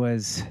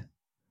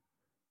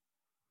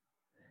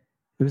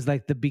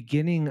like the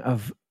beginning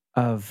of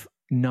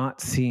not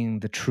seeing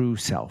the true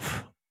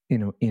self,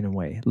 in a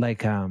way,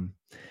 like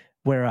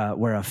where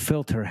a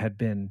filter had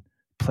been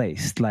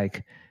placed,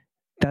 like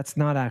that's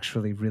not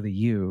actually really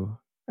you.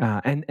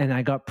 And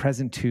I got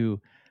present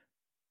to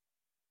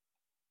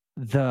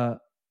the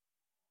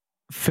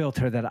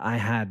filter that I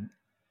had,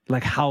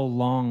 like how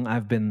long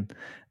I've been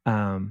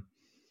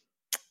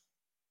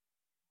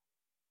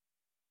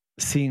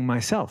seeing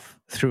myself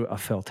through a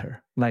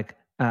filter, like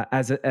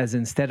as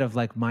instead of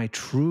like my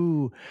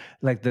true,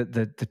 like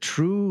the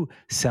true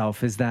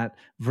self is that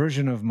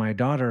version of my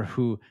daughter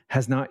who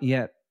has not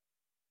yet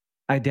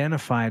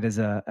identified as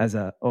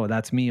a oh,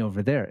 that's me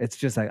over there. It's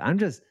just like I'm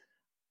just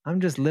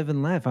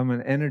living life. I'm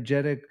an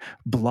energetic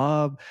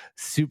blob,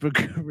 super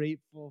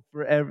grateful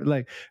for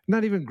like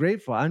not even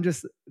grateful. I'm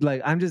just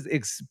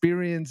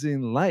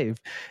experiencing life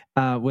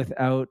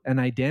without an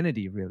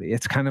identity. Really,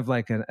 it's kind of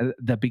like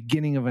the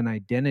beginning of an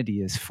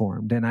identity is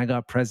formed, and I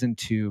got present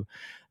to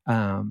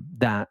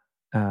that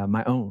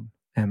my own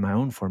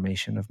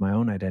formation of my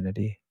own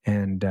identity,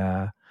 and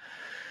I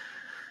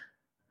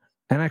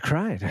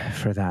cried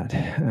for that.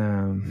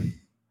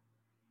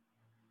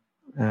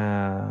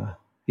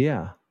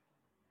 Yeah.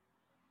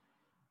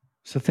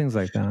 So things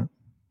like that.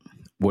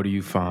 What do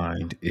you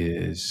find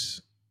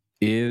is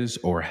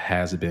or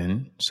has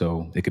been,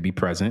 so it could be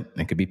present,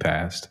 it could be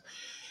past.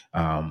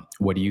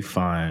 What do you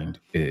find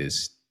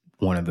is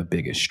one of the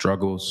biggest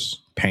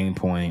struggles, pain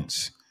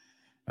points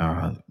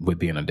with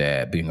being a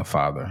dad, being a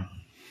father?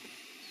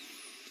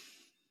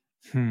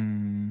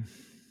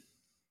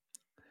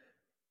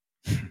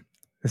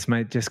 This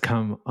might just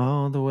come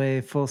all the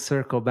way full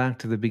circle back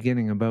to the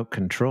beginning about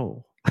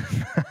control.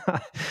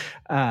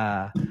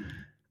 I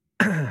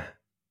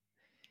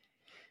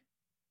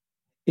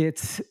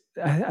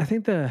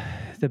think the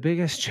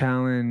biggest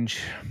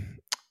challenge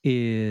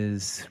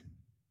is,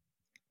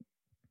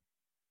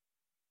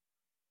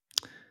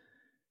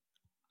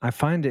 I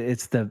find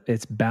it's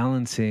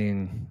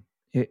balancing.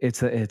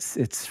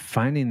 It's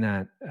finding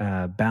that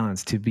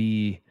balance to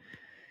be.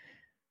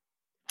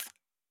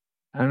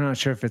 I'm not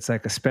sure if it's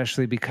like,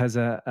 especially because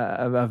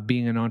of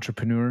being an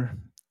entrepreneur,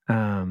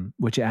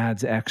 which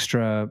adds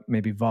extra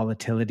maybe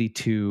volatility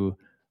to,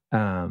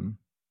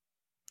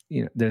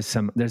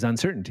 there's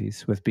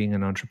uncertainties with being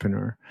an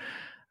entrepreneur.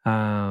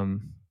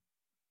 But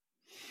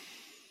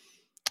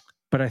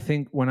I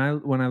think when I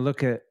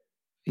look at,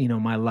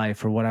 my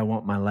life or what I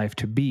want my life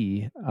to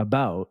be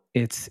about,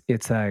 it's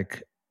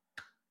like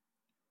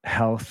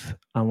health.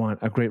 I want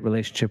a great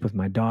relationship with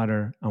my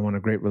daughter. I want a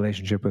great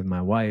relationship with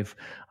my wife.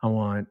 I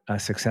want a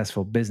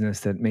successful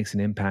business that makes an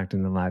impact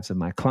in the lives of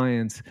my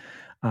clients.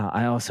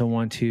 I also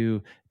want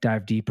to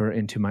dive deeper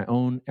into my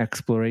own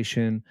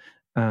exploration,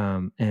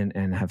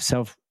 and have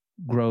self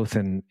growth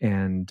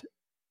and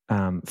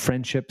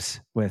friendships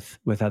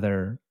with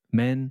other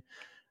men.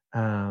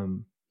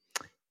 Um,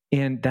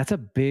 and that's a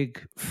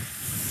big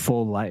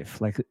full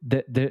life. Like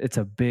it's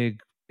a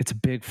big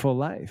full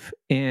life.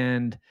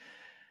 And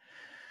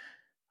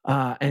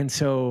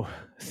so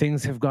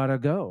things have got to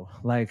go,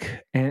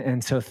 like,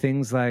 and so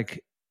things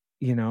like,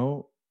 you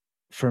know,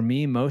 for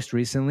me, most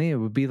recently, it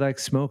would be like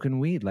smoking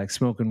weed. Like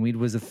smoking weed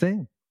was a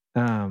thing,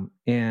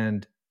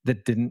 and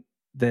that didn't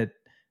that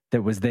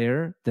that was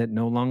there that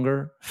no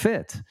longer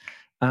fit,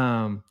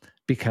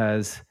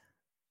 because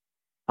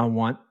I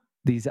want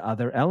these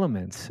other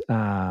elements.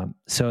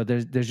 So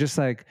there's just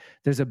like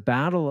there's a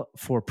battle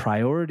for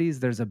priorities.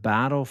 There's a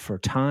battle for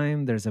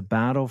time. There's a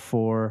battle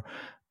for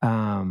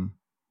um,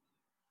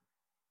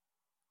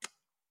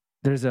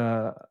 there's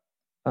a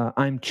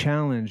I'm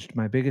challenged.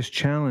 My biggest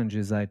challenge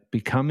is like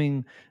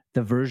becoming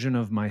the version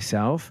of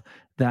myself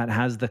that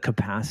has the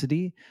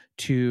capacity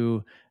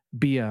to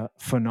be a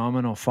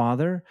phenomenal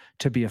father,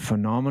 to be a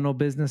phenomenal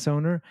business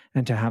owner,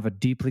 and to have a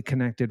deeply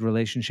connected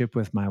relationship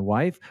with my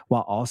wife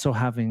while also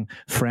having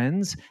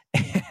friends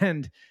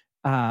and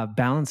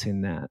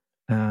balancing that.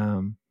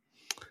 Um,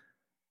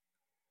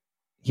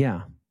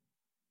 yeah.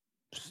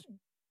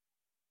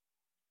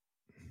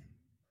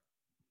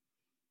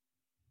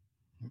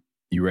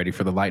 You ready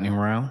for the lightning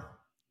round?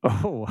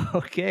 Oh,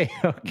 okay.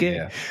 Okay.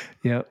 Yeah.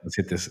 Yep.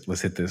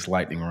 Let's hit this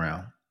lightning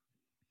round.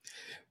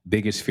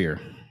 Biggest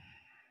fear.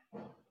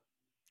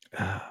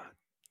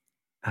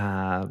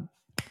 Uh,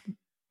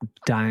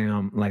 dying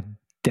on like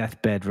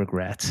deathbed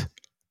regrets.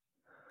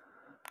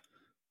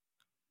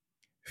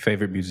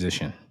 Favorite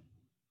musician.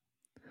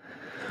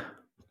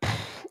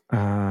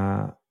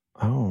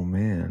 Oh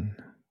man.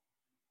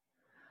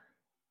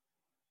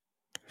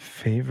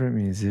 Favorite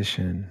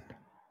musician.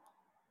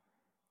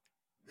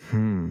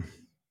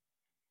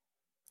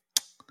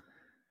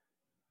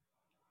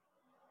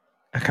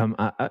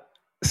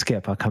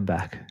 Skip, I'll come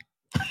back.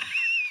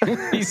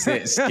 He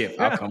said, "Skip,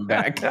 I'll come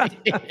back."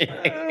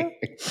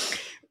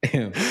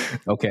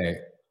 Okay,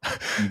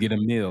 you get a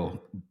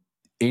meal,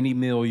 any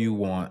meal you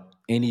want.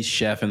 Any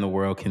chef in the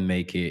world can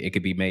make it. It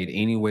could be made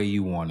any way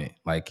you want it.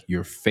 Like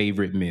your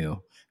favorite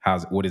meal.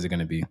 What is it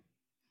going to be?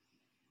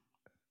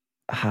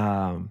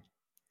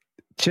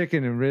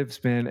 Chicken and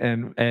ribs,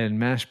 man, and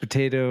mashed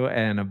potato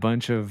and a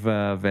bunch of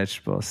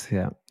vegetables.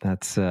 Yeah,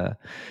 that's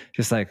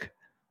just like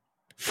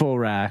full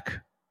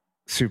rack,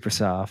 super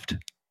soft,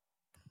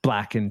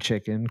 blackened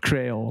chicken,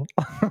 Creole.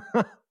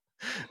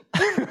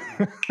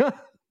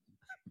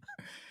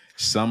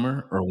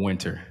 Summer or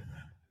winter?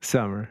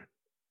 Summer.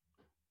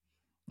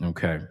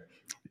 Okay.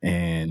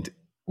 And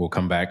we'll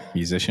come back.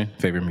 Musician,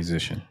 favorite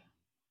musician.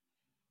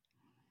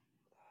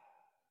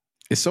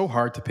 It's so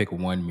hard to pick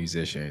one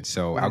musician.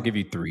 So I'll give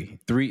you three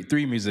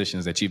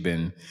musicians that you've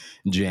been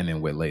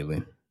jamming with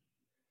lately.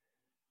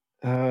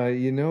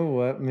 You know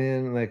what,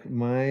 man? Like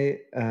my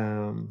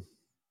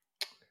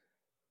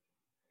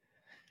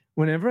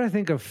whenever I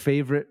think of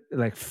favorite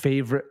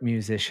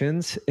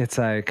musicians, it's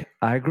like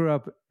I grew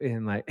up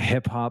in like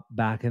hip hop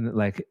back in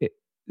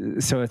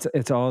so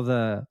it's all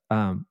the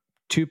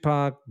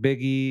Tupac,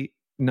 Biggie,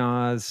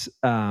 Nas,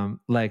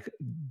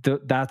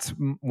 that's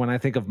when I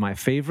think of my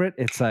favorite.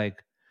 It's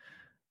like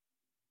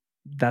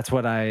that's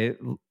what I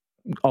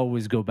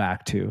always go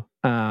back to.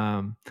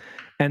 And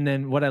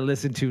then what I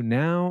listen to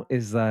now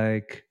is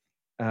like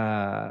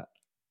I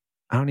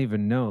don't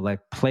even know,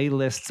 like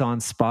playlists on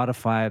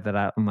Spotify that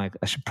I'm like,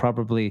 I should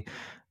probably,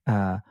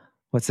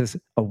 what's this?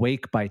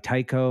 Awake by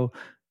Tycho.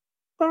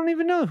 I don't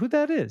even know who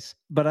that is,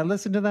 but I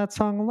listen to that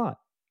song a lot.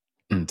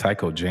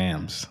 Tycho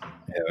jams.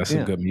 Yeah, that's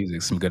some good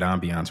music, some good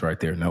ambiance right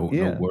there. No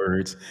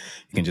words.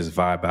 You can just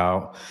vibe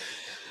out.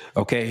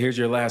 Okay, here's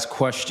your last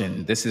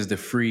question. This is the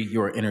Free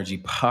Your Energy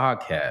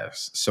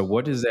podcast. So,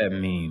 what does that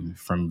mean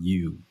from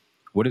you?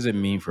 What does it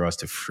mean for us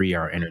to free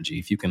our energy?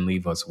 If you can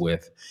leave us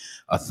with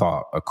a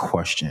thought, a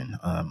question,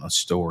 a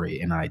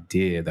story, an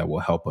idea that will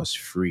help us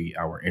free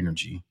our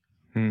energy,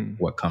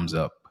 what comes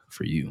up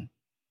for you?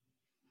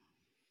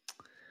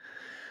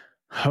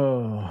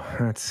 Oh,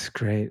 that's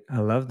great. I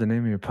love the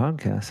name of your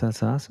podcast.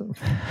 That's awesome.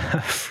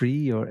 Free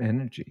Your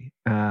Energy.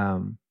 I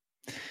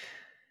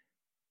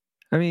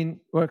mean,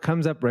 what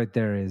comes up right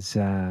there is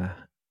when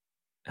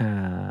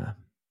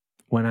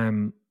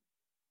it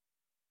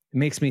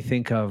makes me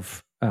think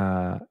of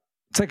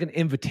it's like an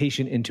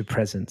invitation into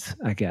presence,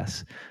 I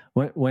guess.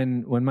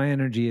 When my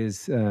energy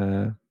is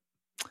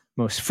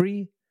most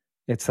free,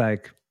 it's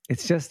like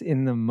it's just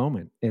in the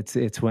moment.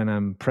 It's when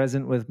I'm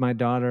present with my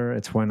daughter.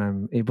 It's when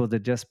I'm able to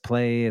just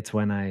play. It's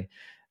when I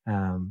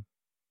am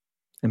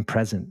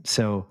present.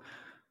 So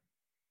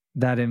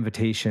that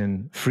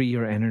invitation, free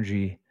your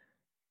energy,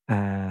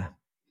 is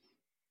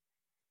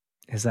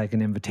like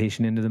an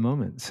invitation into the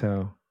moment.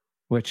 So,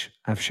 which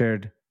I've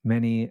shared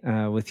many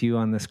with you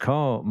on this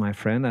call, my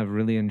friend. I've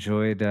really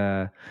enjoyed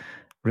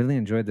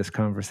this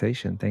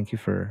conversation. Thank you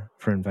for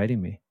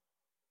inviting me.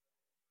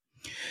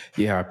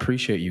 Yeah, I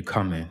appreciate you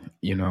coming.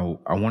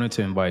 I wanted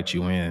to invite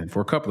you in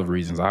for a couple of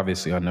reasons.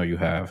 Obviously, I know you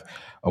have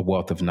a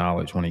wealth of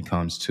knowledge when it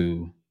comes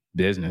to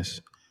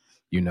business,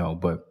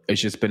 but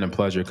it's just been a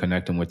pleasure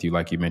connecting with you.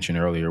 Like you mentioned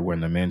earlier, we're in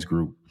the men's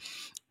group,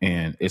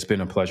 and it's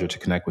been a pleasure to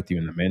connect with you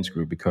in the men's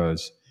group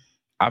because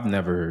I've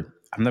never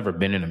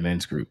been in a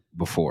men's group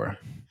before.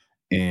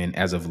 And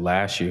as of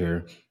last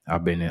year,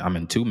 I'm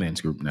in two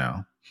men's group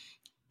now.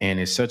 And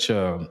I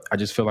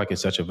just feel like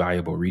it's such a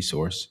valuable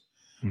resource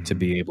to Mm-hmm.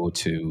 be able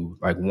to,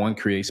 like, one,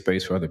 create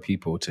space for other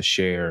people to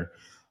share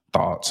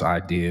thoughts,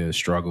 ideas,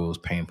 struggles,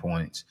 pain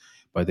points,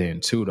 but then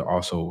two, to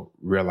also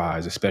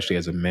realize, especially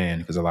as a man,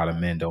 because a lot of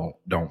men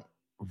don't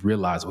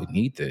realize we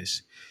need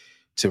this,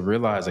 to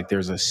realize like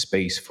there's a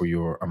space for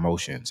your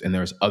emotions and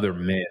there's other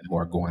men who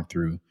are going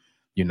through,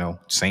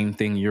 same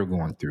thing you're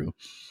going through.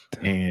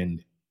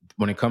 And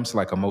when it comes to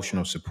like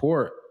emotional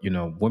support,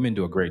 women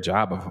do a great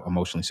job of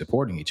emotionally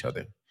supporting each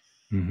other,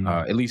 Mm-hmm.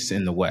 at least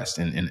in the West,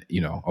 and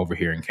over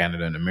here in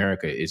Canada and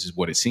America, it's just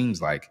what it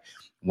seems like.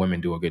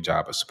 Women do a good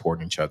job of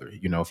supporting each other.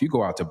 If you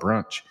go out to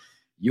brunch,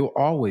 you'll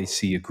always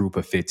see a group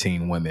of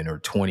 15 women or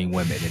 20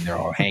 women, and they're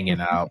all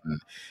hanging out and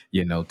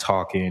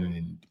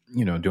talking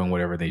and doing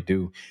whatever they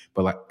do.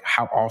 But like,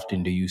 how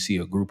often do you see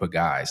a group of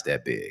guys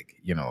that big?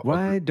 A group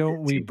Why of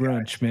don't we 15 guys.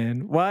 brunch,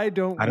 man? Why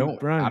don't I we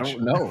don't. I brunch?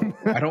 don't know.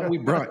 Why don't we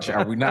brunch?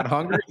 Are we not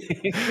hungry?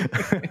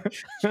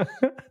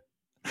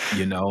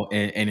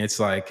 And it's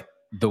like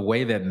the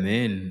way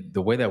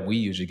that we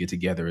usually get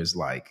together is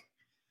like,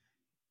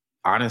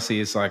 honestly,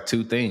 it's like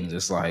two things.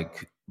 It's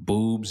like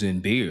boobs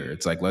and beer.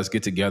 It's like, let's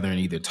get together and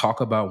either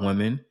talk about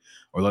women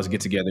or let's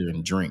get together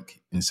and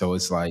drink. And so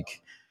it's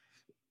like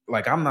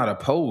I'm not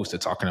opposed to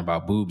talking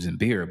about boobs and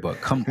beer, but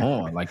come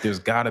on, like there's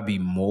got to be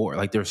more.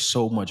 Like there's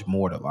so much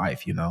more to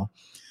life. And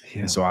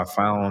Yeah. so I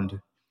found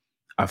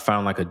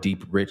like a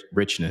deep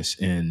richness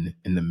in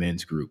the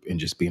men's group and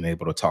just being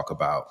able to talk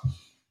about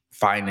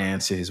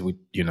finances with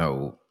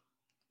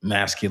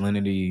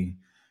masculinity,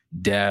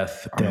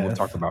 death. I mean, we've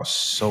talked Death. about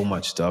so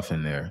much stuff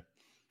in there.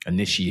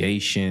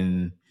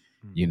 Initiation,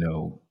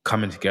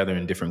 coming together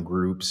in different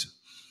groups.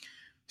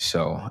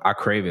 So I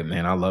crave it,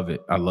 man. I love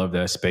it. I love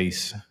that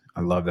space. I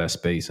love that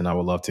space. And I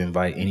would love to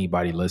invite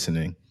anybody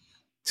listening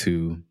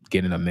to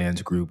get in a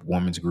men's group,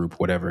 women's group,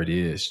 whatever it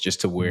is, just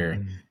to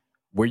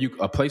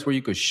Mm-hmm. a place where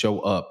you could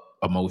show up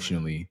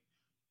emotionally,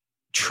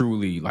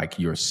 truly like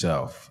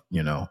yourself,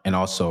 and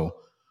also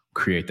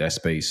create that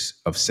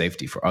space of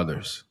safety for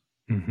others.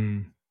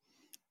 Mm-hmm.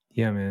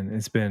 Yeah, man.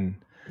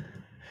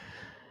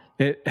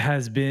 It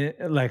has been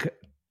like,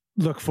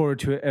 look forward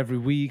to it every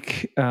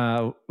week.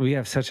 We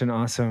have such an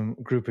awesome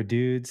group of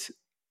dudes.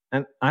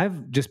 And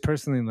I've just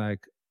personally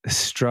like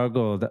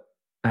struggled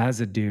as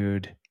a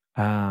dude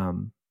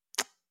um,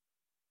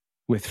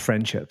 with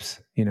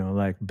friendships,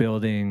 like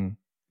building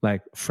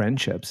like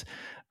friendships.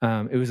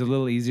 It was a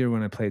little easier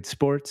when I played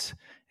sports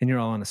and you're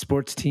all on a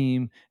sports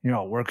team and you're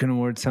all working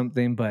towards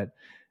something, but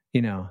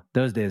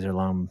those days are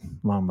long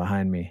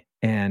behind me.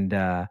 And,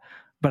 but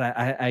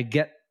I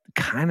get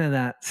kind of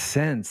that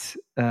sense,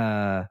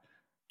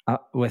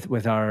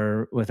 with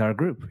our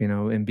group,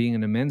 and being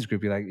in a men's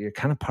group, you're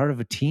kind of part of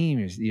a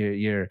team.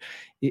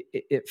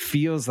 It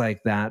feels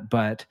like that,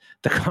 but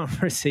the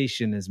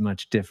conversation is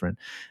much different.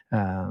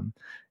 Um,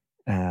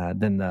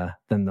 than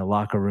the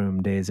locker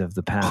room days of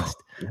the past.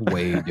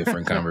 Way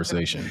different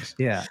conversations.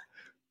 Yeah.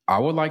 I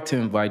would like to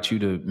invite you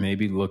to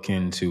maybe look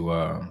into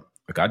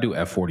like I do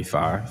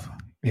F45,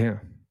 Yeah.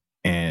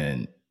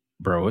 and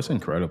bro, it's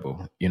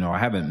incredible. I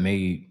haven't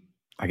made,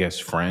 I guess,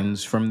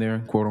 friends from there,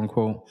 quote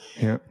unquote,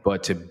 Yeah.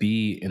 but to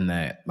be in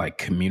that like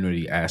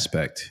community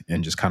aspect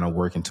and just kind of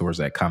working towards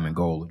that common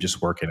goal of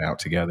just working out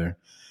together,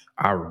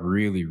 I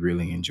really,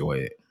 really enjoy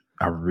it.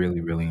 I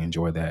really, really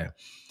enjoy that.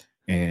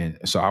 And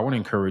so I would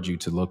encourage you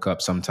to look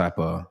up some type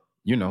of,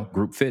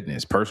 group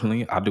fitness.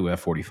 Personally, I do Hmm.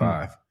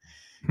 F45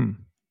 Hmm.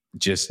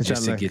 just Is that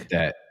just to get like,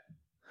 that.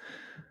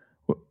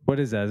 what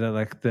is that? Is that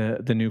like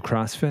the new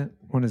CrossFit?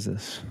 What is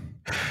this?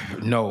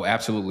 No,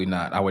 absolutely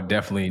not. I would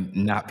definitely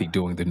not be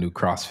doing the new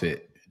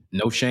CrossFit.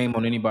 No shame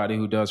on anybody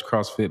who does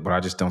CrossFit, but I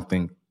just don't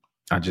think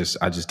I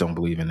just don't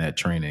believe in that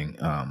training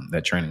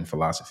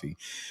philosophy.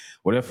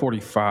 With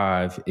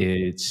F45,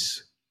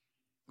 it's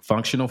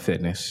functional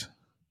fitness.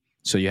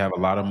 So you have a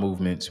lot of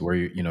movements where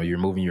you're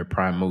moving your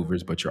prime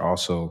movers, but you're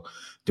also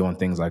doing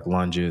things like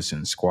lunges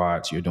and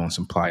squats. You're doing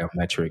some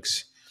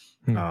plyometrics.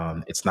 Hmm.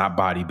 It's not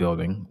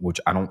bodybuilding, which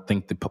I don't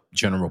think the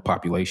general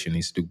population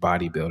needs to do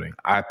bodybuilding.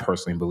 I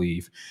personally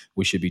believe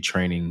we should be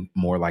training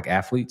more like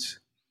athletes.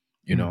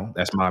 Hmm.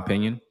 That's my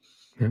opinion.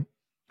 Yeah.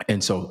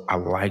 And so I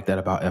like that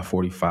about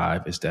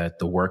F45 is that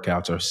the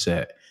workouts are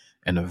set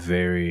in a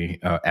very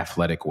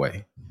athletic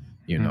way.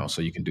 Hmm.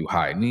 So you can do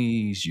high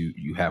knees,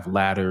 you have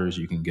ladders,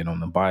 you can get on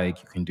the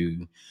bike, you can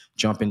do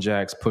jumping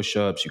jacks,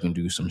 push-ups, you can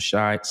do some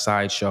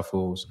side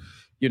shuffles,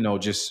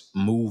 just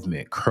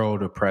movement, curl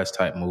to press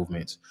type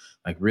movements,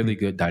 like really Hmm.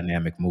 good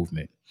dynamic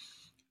movement.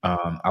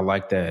 I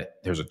like that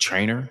there's a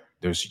trainer.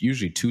 There's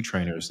usually two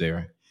trainers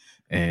there.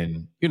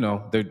 And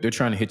they're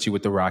trying to hit you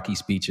with the Rocky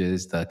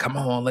speeches, the "come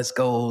on, let's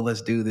go,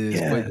 let's do this."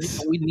 But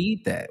Yes. we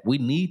need that. We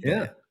need Yeah.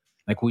 that.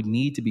 Like we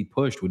need to be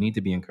pushed. We need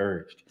to be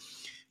encouraged.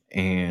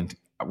 And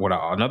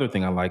another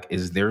thing I like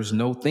is there's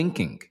no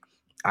thinking.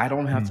 I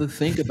don't have Mm. to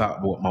think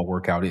about what my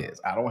workout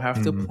is. I don't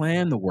have to Mhm.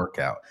 plan the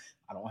workout.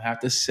 I don't have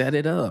to set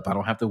it up. I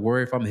don't have to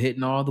worry if I'm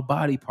hitting all the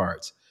body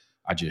parts.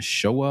 I just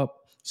show up.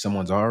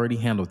 Someone's already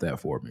handled that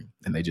for me.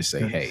 And they just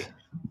say, Nice. "Hey,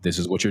 this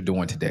is what you're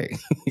doing today."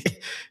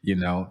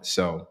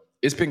 So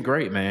it's been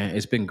great, man.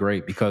 It's been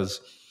great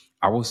because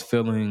I was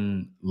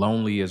feeling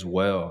lonely as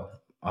well.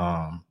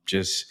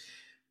 Just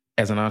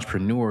as an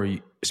entrepreneur,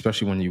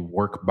 especially when you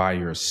work by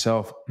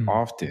yourself Mm.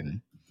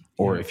 often,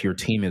 or Yeah. if your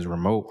team is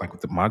remote, like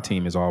my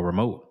team is all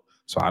remote.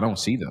 So I don't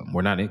see them.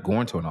 We're not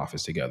going to an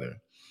office together.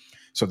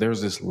 So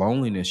there's this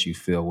loneliness you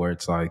feel where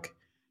it's like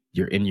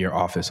you're in your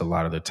office a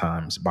lot of the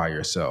times by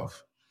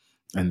yourself.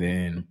 And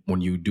then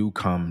when you do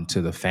come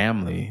to the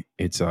family,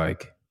 it's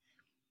like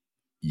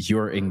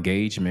your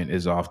engagement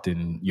is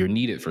often you're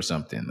needed for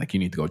something. Like you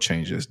need to go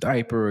change this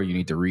diaper, or you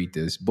need to read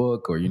this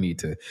book, or you need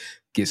to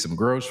get some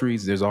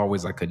groceries. There's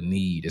always like a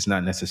need. It's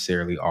not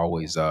necessarily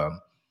always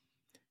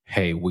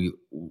hey,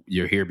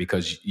 you're here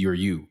because you're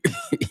you.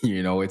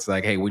 It's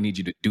like, hey, we need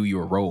you to do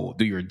your role,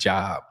 do your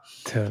job.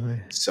 Totally.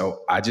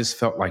 So I just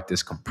felt like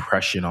this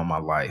compression on my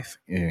life.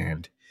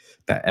 And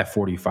that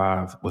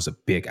F45 was a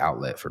big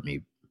outlet for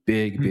me.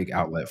 Big, Mm. big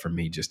outlet for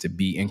me just to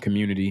be in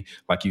community,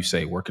 like you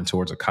say, working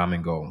towards a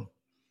common goal.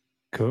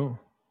 Cool.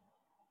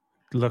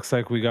 Looks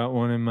like we got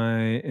one in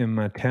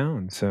my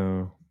town,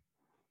 so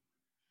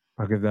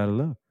I'll give that a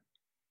look.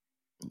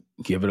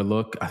 Give it a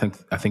look. I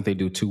think they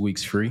do 2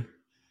 weeks free.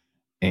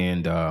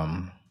 And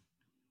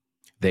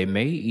they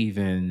may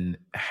even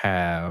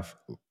have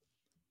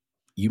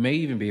you may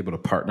even be able to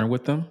partner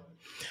with them.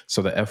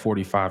 So the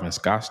F45 in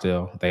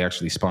Scottsdale, they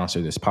actually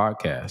sponsor this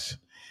podcast.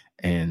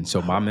 And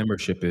so my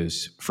membership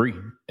is free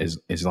as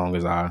long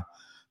as I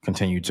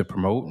continue to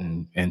promote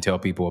and tell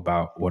people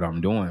about what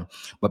I'm doing.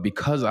 But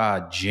because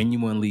I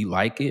genuinely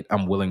like it,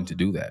 I'm willing to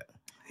do that.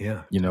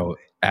 Yeah, You know,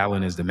 totally.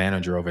 Alan is the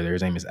manager over there.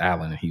 His name is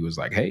Alan. And he was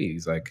like, hey,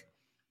 he's like,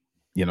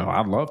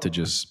 I'd love to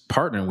just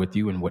partner with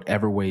you in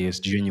whatever way is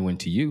genuine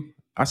to you.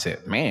 I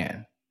said,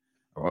 man,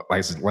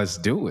 let's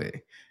do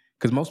it.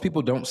 Because most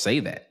people don't say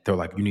that. They're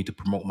like, you need to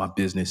promote my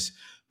business,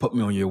 put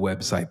me on your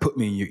website, put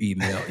me in your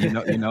email.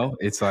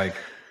 It's like,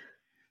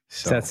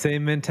 It's that so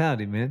same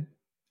mentality, man.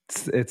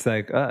 It's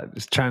like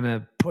just trying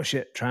to push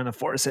it, trying to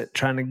force it,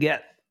 trying to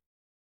get.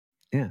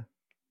 Yeah.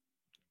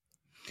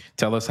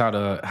 tell us how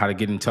to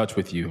get in touch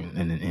with you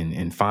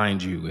and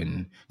find you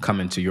and come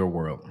into your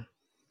world.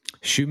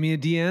 Shoot me a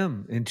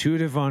DM,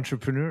 Intuitive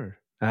Entrepreneur,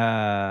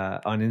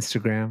 on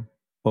Instagram,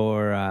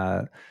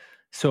 or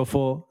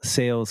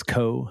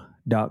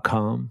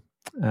soulfulsalesco.com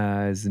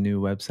is the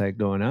new website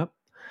going up.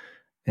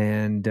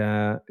 And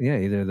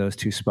either of those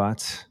two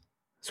spots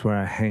is where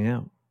I hang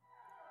out.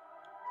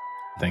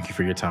 Thank you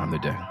for your time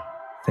today.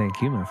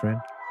 Thank you, my friend.